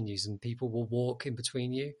 time continues and people will walk in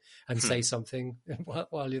between you and say something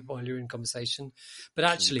while you're in conversation. But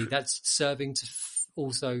actually, that's serving to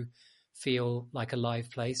also feel like a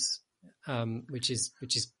live place, which is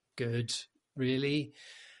good, really.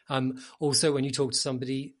 Also, when you talk to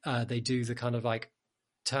somebody, they do the kind of like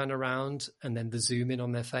turn around and then the zoom in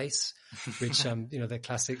on their face, which the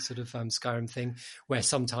classic sort of Skyrim thing, where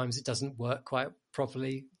sometimes it doesn't work quite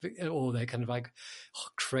properly, or they're kind of like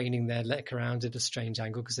craning their neck around at a strange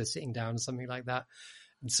angle because they're sitting down or something like that.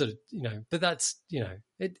 sort of, but that's,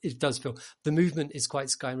 it does feel, the movement is quite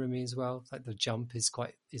Skyrim-y as well. Like the jump is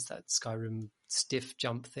that Skyrim stiff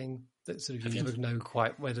jump thing that sort of you never know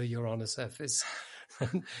quite whether you're on a surface,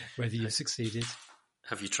 whether you've succeeded.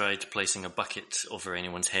 Have you tried placing a bucket over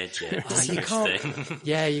anyone's head yet? You can't.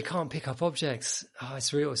 Yeah, you can't pick up objects. Oh,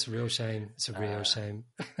 it's a real shame. It's a real shame.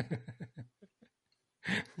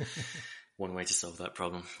 One way to solve that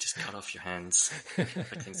problem: just cut off your hands, pick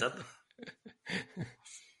things up.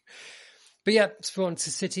 But yeah,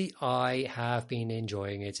 Swansea City, I have been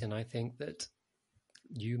enjoying it, and I think that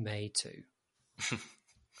you may too.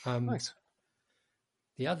 Nice.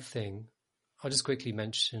 The other thing, I'll just quickly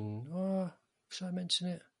mention. Should I mention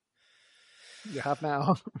it? You have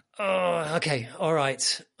now. Oh, okay. All right.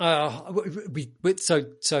 So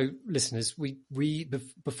listeners, we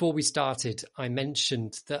before we started, I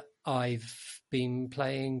mentioned that I've been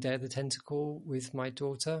playing Day of the Tentacle with my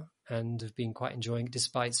daughter and have been quite enjoying it,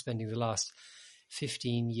 despite spending the last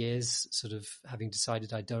 15 years sort of having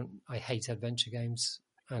decided I hate adventure games,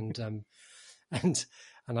 and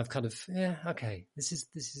I've kind of, okay, this is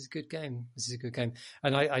a good game. This is a good game.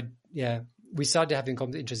 And we started having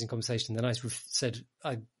interesting conversation. Then I said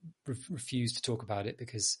I refused to talk about it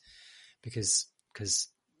because I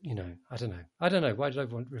don't know. Why did I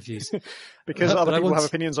want to refuse? Because other people have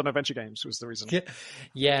opinions on adventure games was the reason.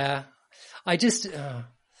 Yeah. I'm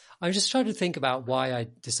just trying to think about why I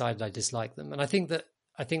decided I disliked them. And I think that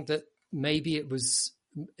maybe it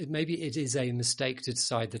is a mistake to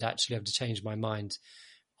decide that actually I have to change my mind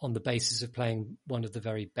on the basis of playing one of the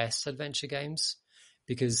very best adventure games,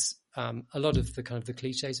 because a lot of the kind of the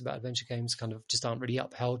cliches about adventure games kind of just aren't really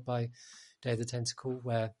upheld by Day of the Tentacle,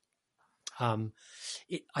 where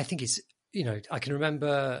I think it's, I can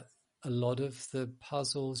remember a lot of the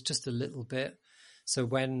puzzles just a little bit. So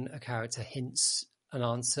when a character hints an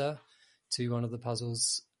answer to one of the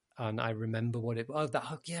puzzles, and I remember what it was, we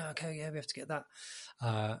have to get that.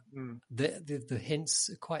 The hints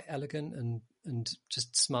are quite elegant and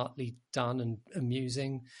just smartly done and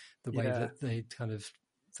amusing, the way that they kind of,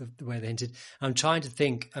 the way they hinted. I'm trying to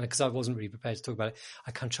think, and because I wasn't really prepared to talk about it,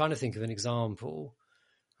 I'm trying to think of an example.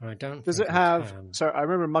 And I don't. Does it have? So I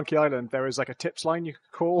remember in Monkey Island there was like a tips line you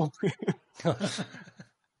could call.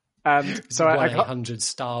 And so 1-800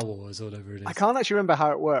 Star Wars or whatever it is. I can't actually remember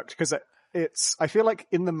how it worked, because I feel like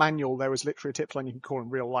in the manual there was literally a tip line you could call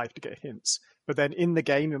in real life to get hints. But then in the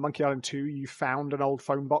game, in Monkey Island 2, you found an old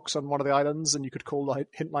phone box on one of the islands and you could call the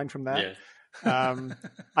hint line from there. Yeah.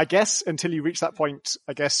 I guess until you reach that point,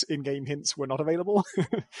 in-game hints were not available.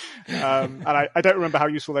 And I don't remember how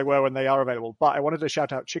useful they were when they are available. But I wanted to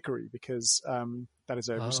shout out Chicory, because that is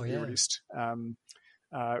a recently released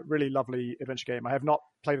really lovely adventure game. I have not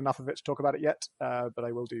played enough of it to talk about it yet, but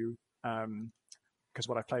I will do, because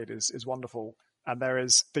what I've played is wonderful. And there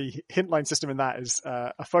is the hint line system in that is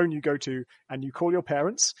a phone you go to and you call your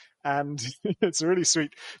parents, and it's really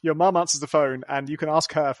sweet. Your mum answers the phone and you can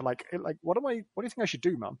ask her for like what do you think I should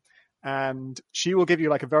do, mum? And she will give you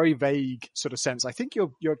like a very vague sort of sense. I think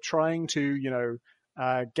you're trying to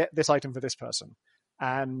get this item for this person,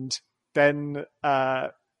 and then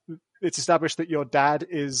it's established that your dad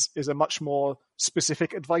is a much more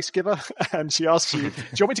specific advice giver, and she asks you, do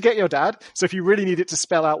you want me to get your dad? So if you really need it to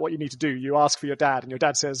spell out what you need to do, you ask for your dad, and your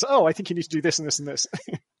dad says, oh, I think you need to do this and this and this.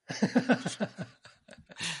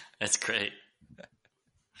 That's great.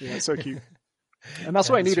 Yeah, it's so cute. And that's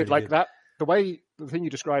what I needed. Really like that, the thing you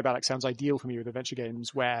describe, Alex, sounds ideal for me with adventure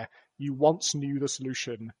games, where you once knew the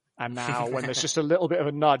solution, and now when there's just a little bit of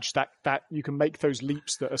a nudge, that you can make those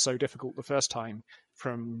leaps that are so difficult the first time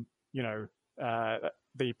from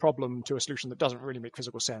the problem to a solution that doesn't really make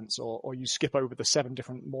physical sense, or you skip over the 7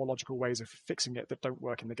 different more logical ways of fixing it that don't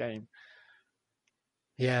work in the game.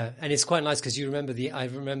 Yeah, and it's quite nice because I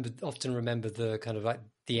often remember the kind of like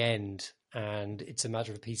the end, and it's a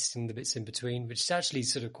matter of piecing the bits in between, which is actually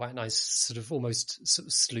sort of quite nice, sort of almost sort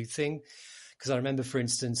of sleuthing. Because I remember, for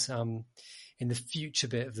instance, in the future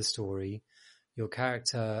bit of the story, your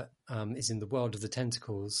character is in the world of the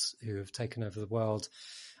tentacles who have taken over the world.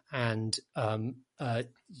 And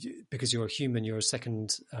because you're a human, you're a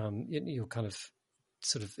second, you're kind of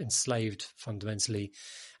sort of enslaved fundamentally,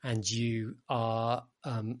 and you are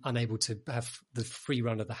unable to have the free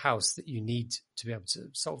run of the house that you need to be able to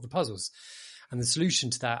solve the puzzles. And the solution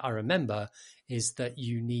to that, I remember, is that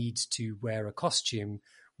you need to wear a costume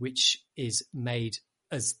which is made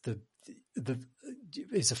as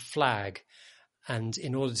is a flag. And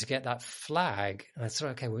in order to get that flag, and I thought,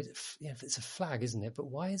 okay, well, it's a flag, isn't it? But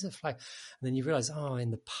why is it a flag? And then you realize, in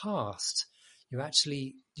the past,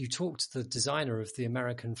 you talk to the designer of the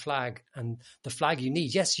American flag, and the flag you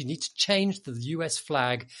need need to change the US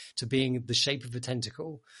flag to being the shape of a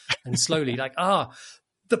tentacle, and slowly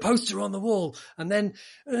the poster on the wall, and then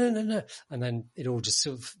and then it all just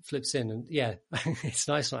sort of flips in, and it's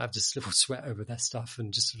nice not to have just a little sweat over their stuff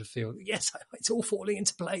and just sort of feel it's all falling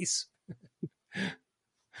into place.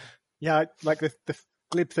 Yeah, like the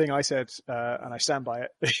glib thing I said, and I stand by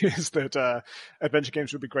it, is that adventure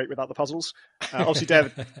games would be great without the puzzles. Obviously, Day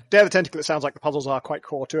of the Tentacle, it sounds like the puzzles are quite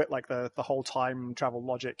core to it, like the whole time travel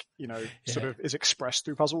logic, sort of is expressed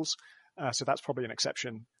through puzzles. So that's probably an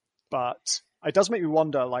exception. But it does make me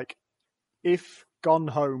wonder, like, if Gone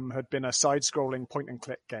Home had been a side-scrolling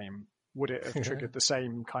point-and-click game, would it have triggered the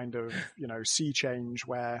same kind of, sea change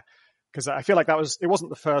where... Because I feel like it wasn't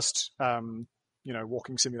the first...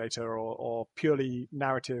 walking simulator or purely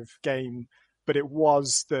narrative game, but it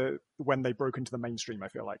was when they broke into the mainstream. I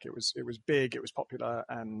feel like it was big, it was popular,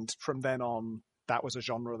 and from then on, that was a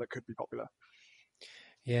genre that could be popular.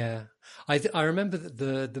 Yeah, I remember that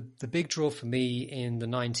the big draw for me in the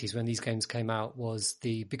 90s when these games came out was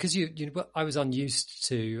because I was unused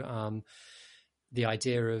to the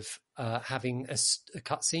idea of having a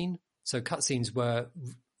cutscene. So cutscenes were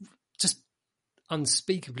just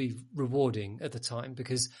unspeakably rewarding at the time,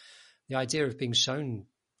 because the idea of being shown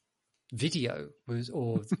video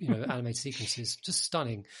animated sequences, just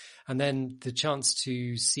stunning. And then the chance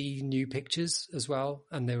to see new pictures as well,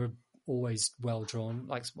 and they were always well drawn,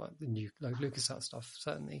 like the new LucasArts stuff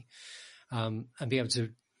certainly, and be able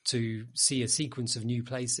to see a sequence of new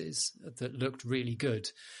places that looked really good.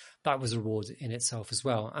 That was a reward in itself as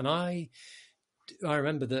well. And I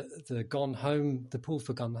remember that the pull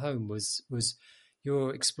for Gone Home was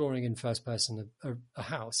you're exploring in first person a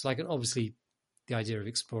house. Like, obviously the idea of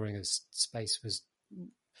exploring a space was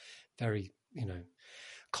very,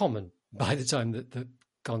 common by the time that the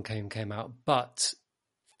Gone came out. But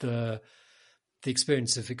the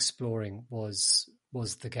experience of exploring was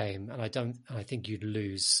the game. And I think you'd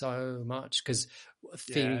lose so much, because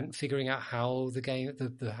figuring out how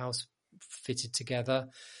the house fitted together,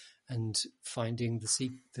 and finding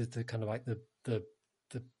the kind of like the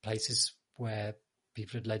places where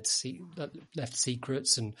people had left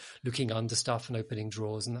secrets, and looking under stuff and opening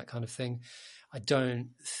drawers and that kind of thing. I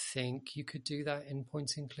don't think you could do that in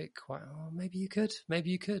point and click quite. Oh, maybe you could.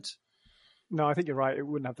 No, I think you're right. It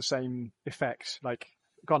wouldn't have the same effect. Like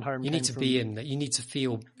Gone Home. You need to be in that. You need to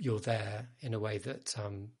feel you're there in a way that.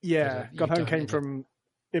 Gone Home came from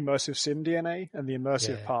immersive sim DNA, and the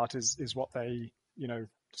immersive part is what they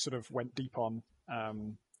sort of went deep on,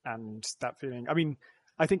 and that feeling. I mean,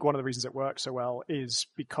 I think one of the reasons it worked so well is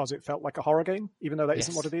because it felt like a horror game, even though that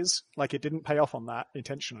isn't what it is. Like, it didn't pay off on that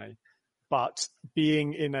intentionally, but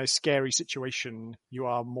being in a scary situation, you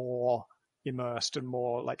are more immersed and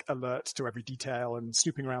more like alert to every detail, and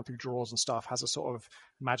snooping around through drawers and stuff has a sort of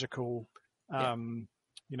magical,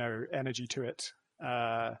 energy to it.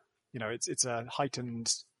 It's a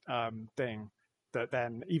heightened thing that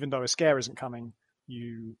then, even though a scare isn't coming,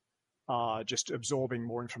 you are just absorbing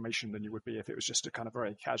more information than you would be if it was just a kind of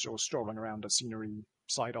very casual strolling around a scenery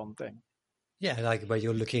side-on thing. Yeah, like where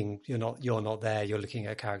you're looking, you're not there, you're looking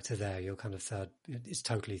at a character there, you're kind of it's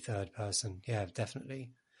totally third person. Yeah,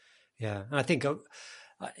 definitely. Yeah, and I think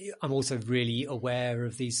I'm also really aware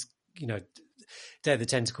of these, Day of the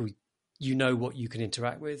Tentacle, what you can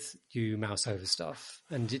interact with, you mouse over stuff,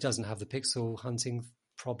 and it doesn't have the pixel hunting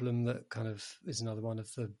problem that kind of is another one of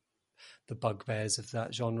the bugbears of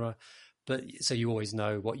that genre. But so you always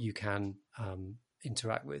know what you can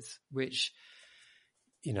interact with, which,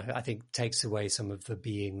 I think takes away some of the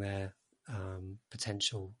being there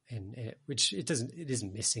potential in it, which it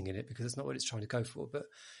isn't missing in it, because it's not what it's trying to go for. But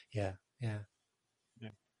yeah.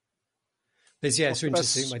 But it's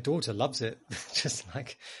interesting. My daughter loves it, just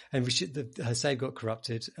like, and her save got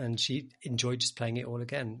corrupted, and she enjoyed just playing it all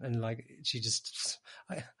again. And like,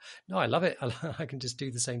 I love it. I can just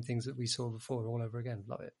do the same things that we saw before all over again.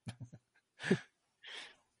 Love it.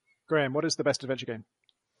 Graham, what is the best adventure game?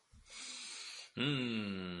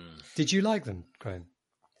 Did you like them, Graham?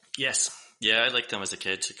 Yes. Yeah, I liked them as a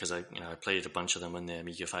kid, because I played a bunch of them on the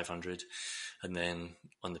Amiga 500, and then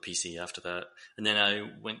on the PC after that. And then I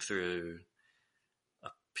went through a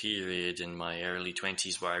period in my early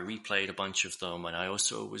 20s where I replayed a bunch of them, and I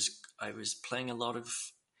also was playing a lot of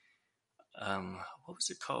what was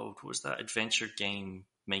it called? What was that adventure game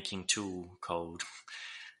making tool called?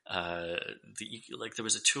 there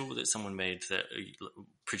was a tool that someone made that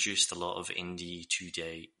produced a lot of indie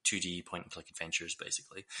 2D point and click adventures,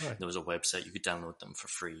 basically. Right. There was a website, you could download them for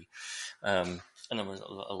free. And there was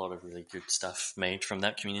a lot of really good stuff made from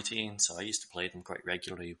that community, and so I used to play them quite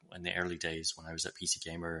regularly in the early days when I was at PC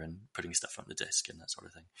Gamer and putting stuff on the disc and that sort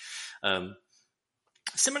of thing.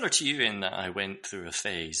 Similar to you in that I went through a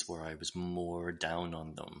phase where I was more down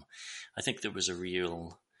on them. I think there was a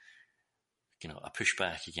real, a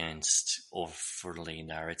pushback against overly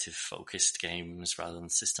narrative-focused games rather than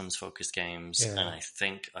systems-focused games. Yeah. And I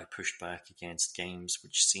think I pushed back against games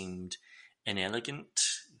which seemed inelegant,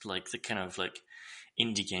 like the kind of like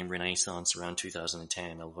indie game renaissance around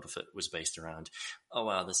 2010. A lot of it was based around, oh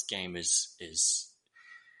wow, this game is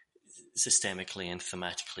systemically and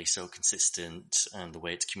thematically so consistent, and the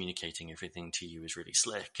way it's communicating everything to you is really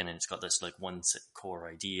slick, and then it's got this like one core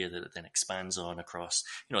idea that it then expands on across,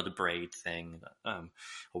 the braid thing, a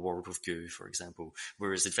World of Goo, for example.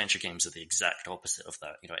 Whereas adventure games are the exact opposite of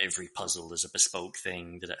that. Every puzzle is a bespoke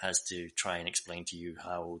thing that it has to try and explain to you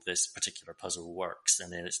how this particular puzzle works,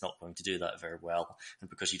 and then it's not going to do that very well, and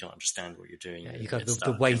because you don't understand what you're doing, you got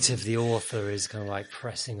the weight of the author is kind of like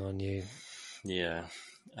pressing on you. Yeah.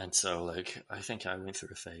 And so, I think I went through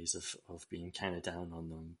a phase of being kind of down on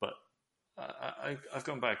them, but I've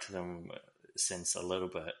gone back to them since a little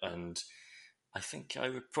bit, and I think I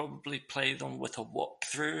would probably play them with a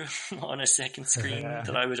walkthrough on a second screen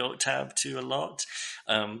that I would alt-tab to a lot.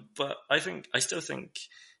 But I still think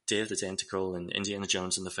Day of the Tentacle and Indiana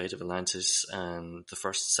Jones and the Fate of Atlantis and the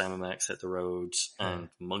first Sam & Max Hit the Road and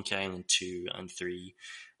Monkey Island 2 and 3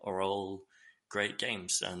 are all great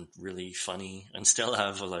games and really funny and still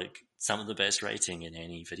have some of the best writing in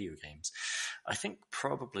any video games. I think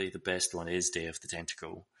probably the best one is Day of the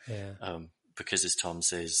Tentacle. Yeah. Because as Tom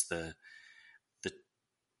says, the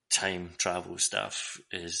time travel stuff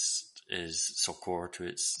is so core to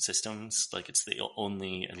its systems. It's the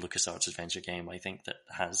only LucasArts adventure game I think that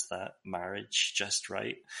has that marriage just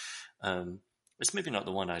right. It's maybe not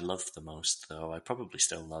the one I love the most, though. I probably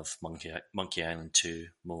still love Monkey Island 2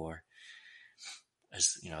 more.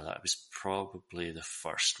 As that was probably the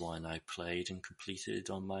first one I played and completed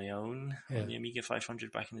on my own on the Amiga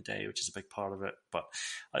 500 back in the day, which is a big part of it. But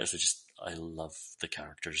I love the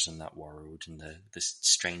characters in that world, and this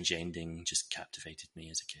strange ending just captivated me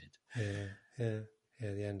as a kid. Yeah.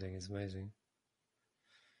 The ending is amazing.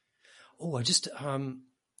 Oh, I just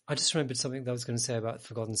remembered something that I was going to say about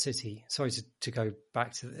Forgotten City. Sorry to go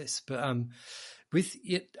back to this, but with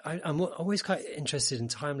it, I'm always quite interested in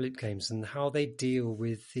time loop games and how they deal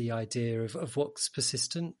with the idea of what's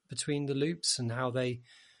persistent between the loops and how they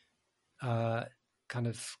kind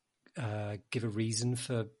of give a reason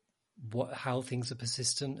for how things are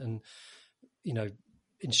persistent, and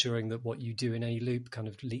ensuring that what you do in any loop kind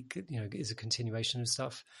of is a continuation of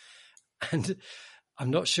stuff. And I'm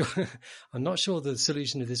not sure the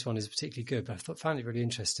solution to this one is particularly good, but I found it really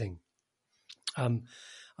interesting.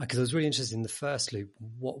 Because I was really interested in the first loop,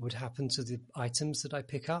 what would happen to the items that I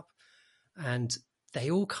pick up, and they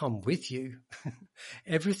all come with you.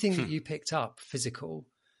 Everything that you picked up, physical,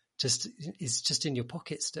 is just in your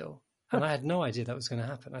pocket still. And I had no idea that was going to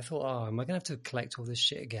happen. I thought, am I going to have to collect all this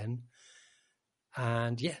shit again?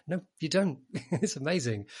 And no, you don't. It's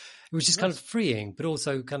amazing. It was just kind of freeing, but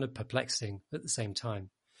also kind of perplexing at the same time.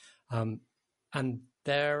 And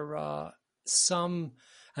there are some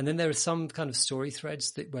kind of story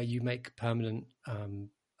threads where you make permanent kind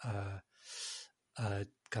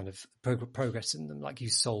of progress in them, like you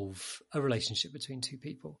solve a relationship between two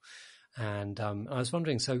people. And I was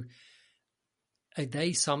wondering, so are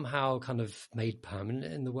they somehow kind of made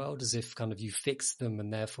permanent in the world, as if kind of you fix them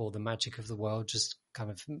and therefore the magic of the world just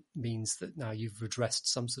kind of means that now you've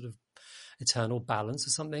redressed some sort of eternal balance or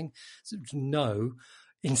something? So, no,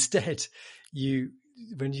 instead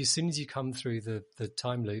as soon as you come through the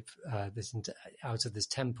time loop, out of this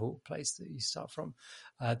temple place that you start from,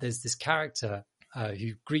 there's this character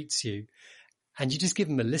who greets you, and you just give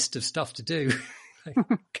him a list of stuff to do.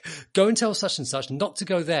 Go and tell such and such not to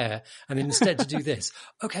go there, and instead to do this.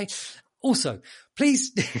 Okay. Also,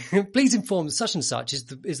 please inform such and such is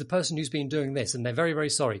the person who's been doing this, and they're very,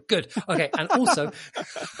 very sorry. Good. Okay. And also,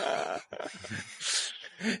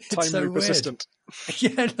 time so loop assistant.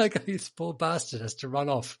 Yeah, this poor bastard has to run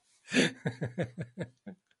off.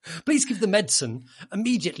 Please give the medicine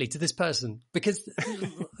immediately to this person, because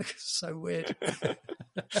it's so weird.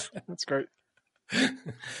 That's great.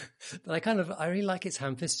 But I really like its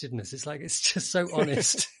ham-fistedness. It's just so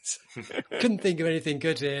honest. Couldn't think of anything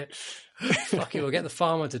good here. Fuck it, we'll get the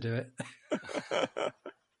farmer to do it.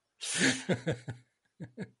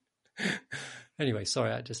 Anyway,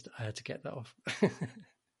 sorry, I had to get that off.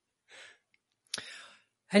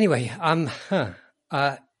 Anyway,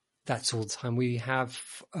 that's all the time we have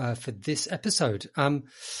for this episode.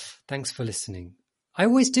 Thanks for listening. I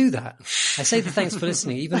always do that. I say the thanks for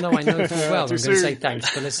listening, even though I know full well I'm going to say thanks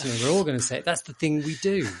for listening. We're all going to say it. That's the thing we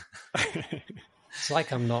do. It's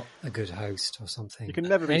like I'm not a good host or something. You can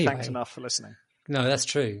never be thanked enough for listening. No, that's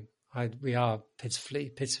true. We are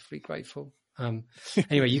pitifully grateful.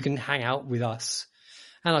 Anyway, you can hang out with us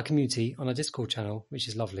and our community on our Discord channel, which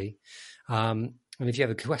is lovely. And if you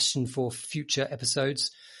have a question for future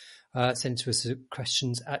episodes, send to us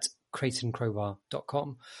questions at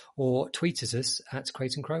crateandcrowbar.com or tweet at us at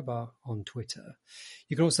crateandcrowbar on Twitter.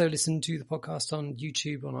 You can also listen to the podcast on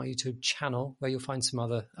YouTube, on our YouTube channel, where you'll find some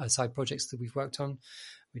other side projects that we've worked on,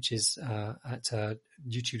 which is at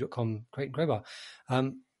youtube.com crateandcrowbar.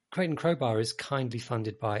 Crate and Crowbar is kindly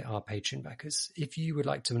funded by our Patreon backers. If you would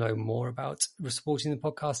like to know more about supporting the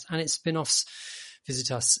podcast and its spin-offs,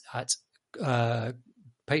 visit us at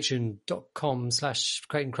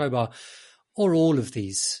patreon.com/Crate and Crowbar, or all of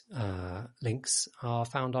these links are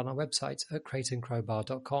found on our website at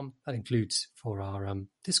crateandcrowbar.com. That includes for our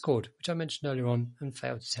Discord, which I mentioned earlier on and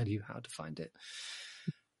failed to tell you how to find it.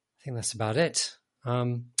 I think that's about it.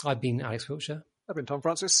 I've been Alex Wiltshire. I've been Tom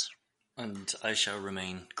Francis. And I shall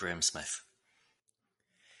remain Graham Smith.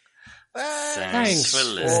 Thanks for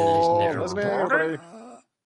listening, everybody.